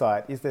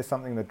insight? Is there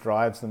something that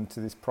drives them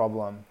to this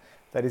problem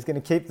that is going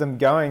to keep them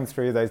going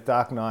through those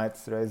dark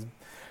nights, those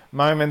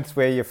moments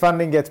where your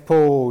funding gets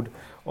pulled,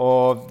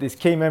 or this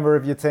key member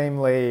of your team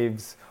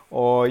leaves,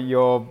 or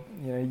your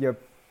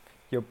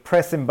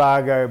press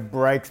embargo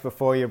breaks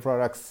before your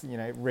product's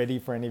ready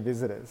for any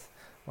visitors?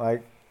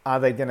 Like, are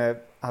they gonna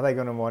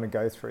want to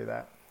go through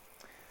that?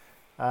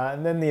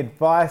 And then the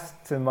advice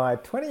to my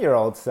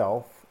 20-year-old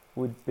self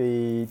would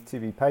be to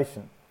be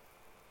patient.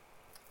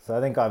 So I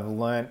think I've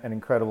learnt an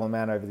incredible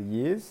amount over the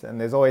years, and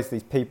there's always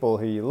these people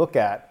who you look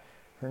at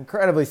who are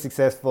incredibly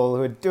successful,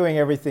 who are doing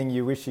everything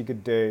you wish you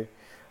could do,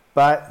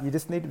 but you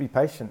just need to be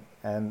patient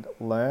and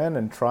learn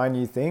and try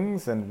new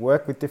things and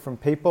work with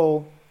different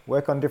people,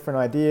 work on different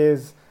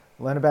ideas,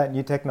 learn about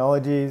new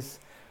technologies,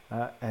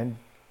 and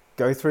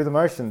go through the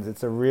motions.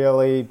 It's a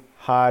really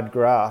hard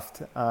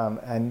graft,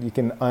 and you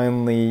can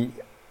only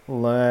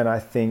learn, I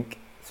think,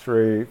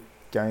 through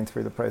going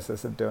through the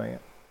process of doing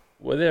it.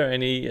 Were there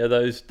any of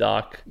those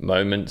dark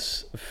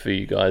moments for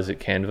you guys at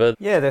Canva?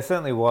 Yeah, there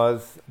certainly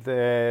was.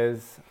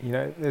 There's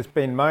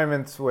been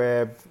moments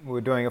where we were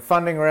doing a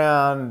funding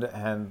round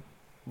and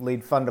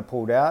lead funder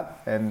pulled out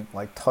and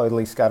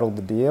totally scuttled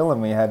the deal,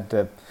 and we had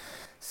to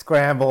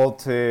scramble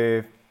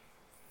to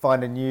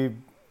find a new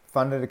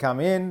funder to come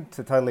in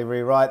to totally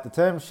rewrite the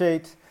term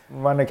sheet.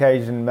 One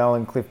occasion, Mel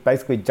and Cliff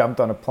basically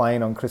jumped on a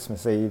plane on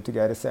Christmas Eve to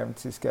go to San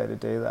Francisco to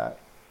do that.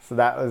 So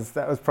that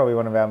was probably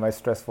one of our most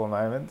stressful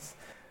moments.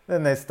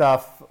 Then there's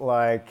stuff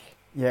like,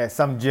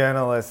 some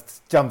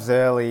journalist jumps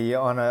early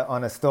on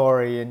a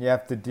story and you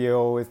have to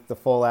deal with the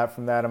fallout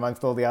from that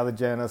amongst all the other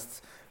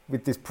journalists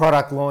with this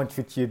product launch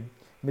which you'd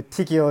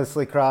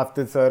meticulously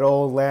crafted so it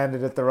all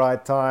landed at the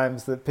right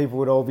times, that people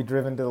would all be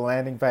driven to the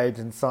landing page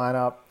and sign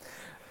up.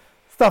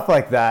 Stuff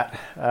like that.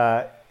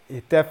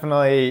 It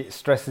definitely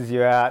stresses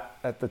you out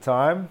at the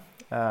time,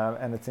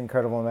 and it's an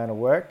incredible amount of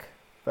work.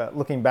 But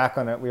looking back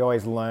on it, we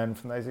always learn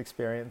from those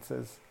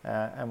experiences,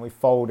 and we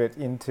fold it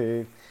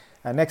into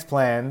our next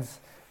plans.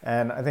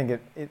 And I think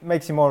it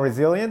makes you more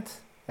resilient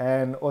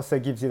and also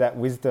gives you that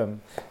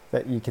wisdom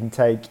that you can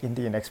take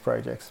into your next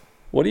projects.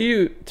 What do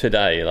you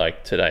today,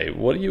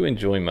 what do you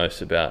enjoy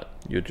most about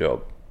your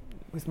job?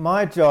 With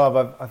my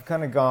job, I've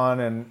kind of gone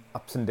in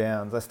ups and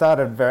downs. I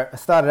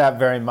started out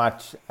very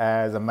much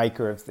as a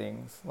maker of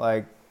things.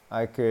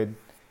 I could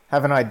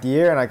have an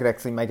idea and I could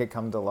actually make it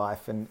come to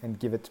life and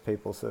give it to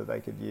people so that they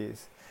could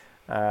use.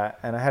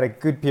 And I had a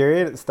good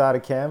period at the start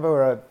of Canva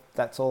where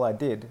that's all I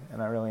did,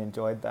 and I really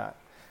enjoyed that.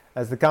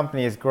 As the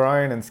company has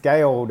grown and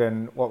scaled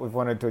and what we've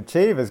wanted to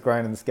achieve has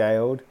grown and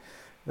scaled,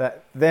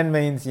 that then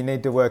means you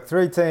need to work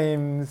through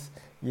teams,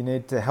 you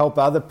need to help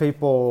other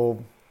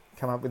people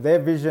come up with their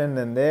vision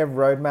and their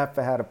roadmap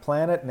for how to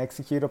plan it and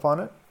execute upon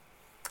it.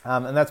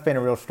 And that's been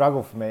a real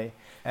struggle for me.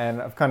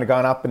 And I've kind of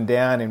gone up and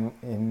down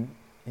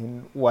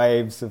in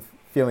waves of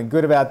feeling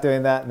good about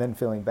doing that and then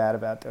feeling bad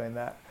about doing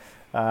that.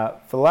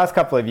 For the last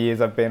couple of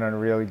years, I've been on a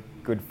really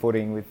good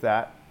footing with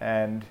that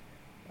and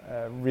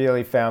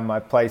really found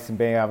my place in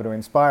being able to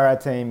inspire our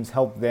teams,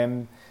 help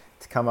them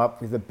to come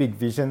up with a big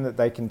vision that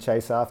they can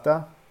chase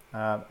after,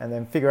 and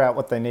then figure out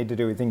what they need to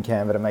do within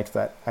Canva to make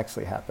that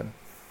actually happen.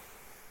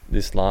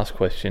 This last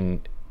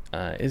question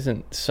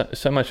isn't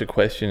so much a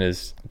question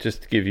as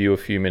just to give you a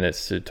few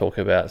minutes to talk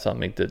about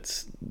something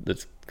that's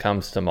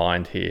comes to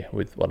mind here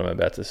with what I'm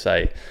about to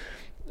say.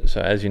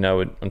 So as you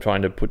know, I'm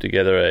trying to put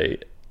together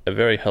a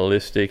very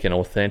holistic and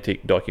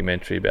authentic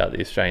documentary about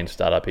the Australian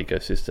startup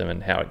ecosystem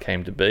and how it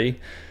came to be.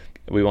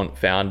 We want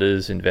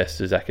founders,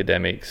 investors,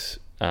 academics,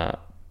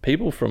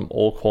 people from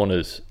all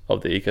corners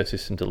of the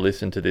ecosystem to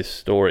listen to this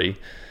story.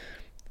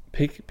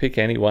 Pick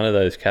any one of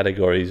those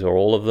categories or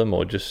all of them,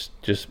 or just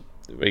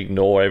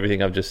ignore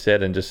everything I've just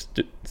said and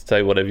just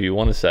say whatever you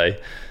want to say.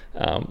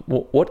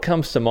 What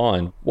comes to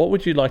mind? What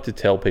would you like to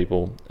tell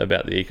people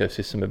about the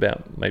ecosystem,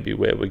 about maybe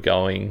where we're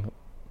going,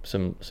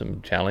 some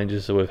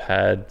challenges that we've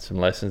had, some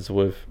lessons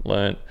we've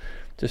learnt?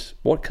 Just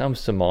what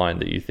comes to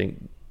mind that you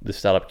think the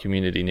startup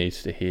community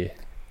needs to hear?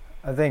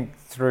 I think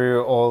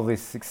through all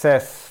this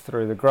success,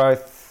 through the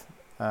growth,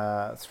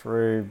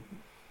 through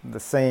the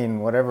scene,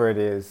 whatever it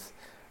is,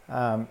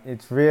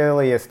 it's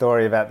really a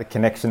story about the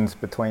connections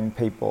between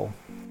people.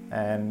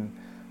 And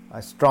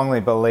I strongly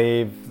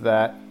believe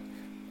that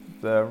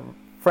the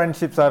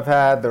friendships I've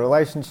had, the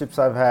relationships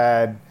I've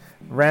had,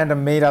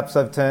 random meetups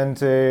I've turned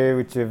to,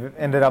 which have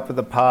ended up at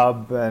the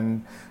pub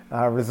and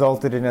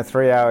resulted in a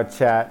 3-hour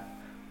chat,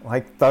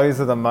 those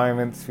are the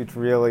moments which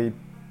really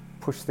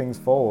push things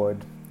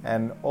forward.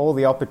 And all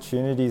the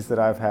opportunities that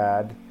I've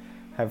had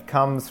have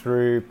come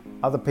through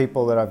other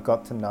people that I've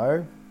got to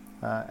know,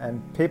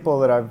 and people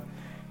that I've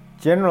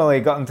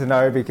generally gotten to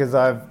know because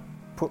I've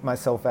put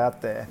myself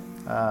out there.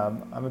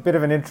 I'm a bit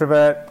of an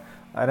introvert.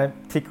 I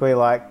don't particularly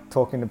like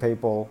talking to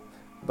people,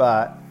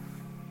 but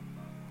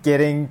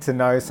getting to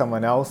know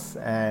someone else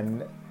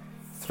and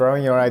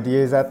throwing your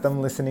ideas at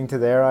them, listening to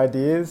their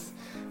ideas,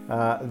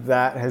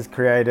 that has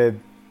created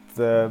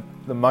the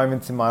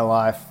moments in my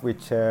life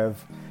which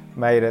have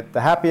made it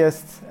the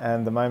happiest,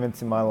 and the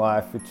moments in my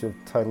life which have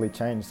totally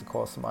changed the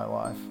course of my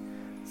life.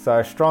 So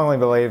I strongly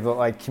believe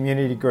that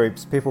community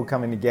groups, people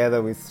coming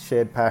together with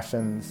shared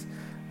passions,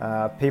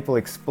 people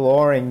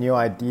exploring new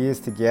ideas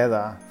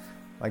together,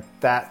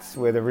 that's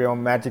where the real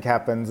magic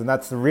happens, and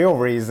that's the real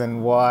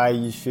reason why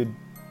you should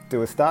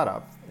do a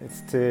startup.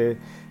 It's to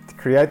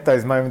create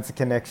those moments of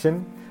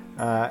connection,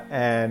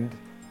 and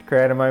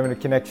create a moment of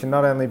connection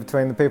not only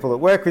between the people that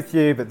work with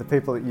you, but the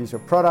people that use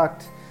your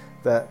product,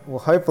 that will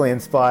hopefully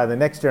inspire the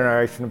next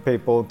generation of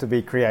people to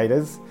be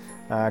creators,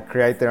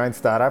 create their own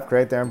startup,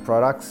 create their own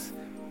products,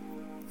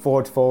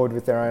 forge forward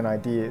with their own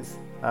ideas.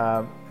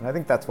 And I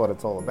think that's what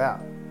it's all about.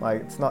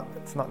 Like, it's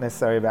not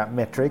necessarily about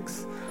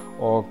metrics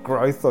or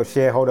growth or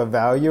shareholder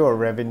value or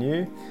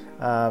revenue.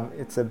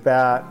 It's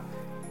about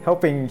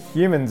helping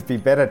humans be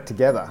better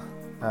together,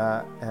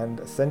 and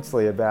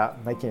essentially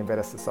about making a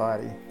better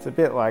society. It's a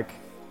bit like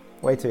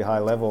way too high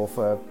level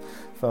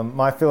for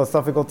my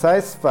philosophical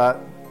taste, but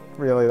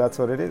really that's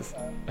what it is.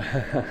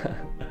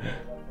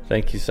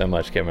 Thank you so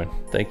much, Cameron.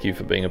 Thank you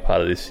for being a part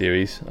of this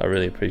series. I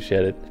really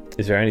appreciate it.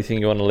 Is there anything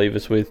you want to leave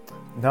us with?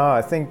 No,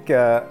 I think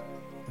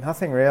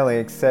nothing really,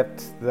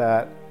 except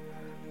that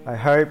I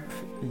hope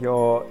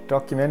your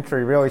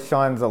documentary really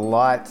shines a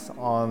light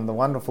on the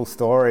wonderful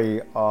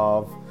story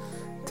of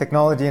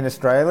technology in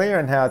Australia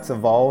and how it's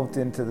evolved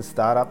into the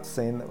startup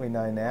scene that we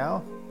know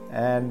now,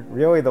 and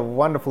really the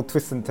wonderful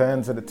twists and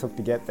turns that it took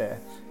to get there.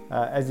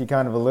 As you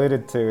kind of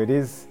alluded to,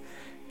 it's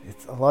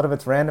a lot of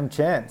it's random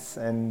chance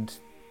and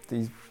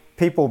these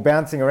people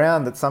bouncing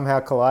around that somehow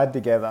collide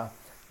together.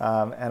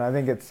 And I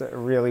think it's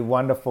really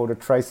wonderful to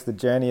trace the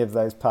journey of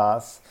those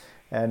paths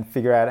and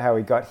figure out how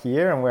we got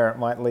here and where it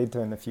might lead to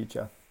in the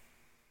future.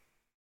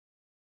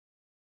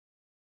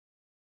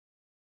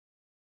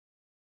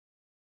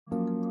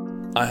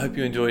 I hope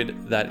you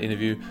enjoyed that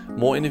interview.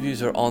 More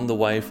interviews are on the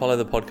way. Follow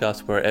the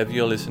podcast wherever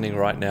you're listening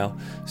right now.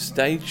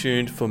 Stay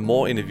tuned for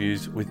more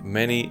interviews with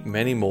many,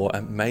 many more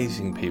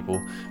amazing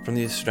people from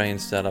the Australian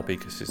startup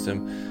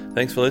ecosystem.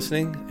 Thanks for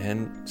listening,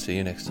 and see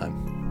you next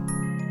time.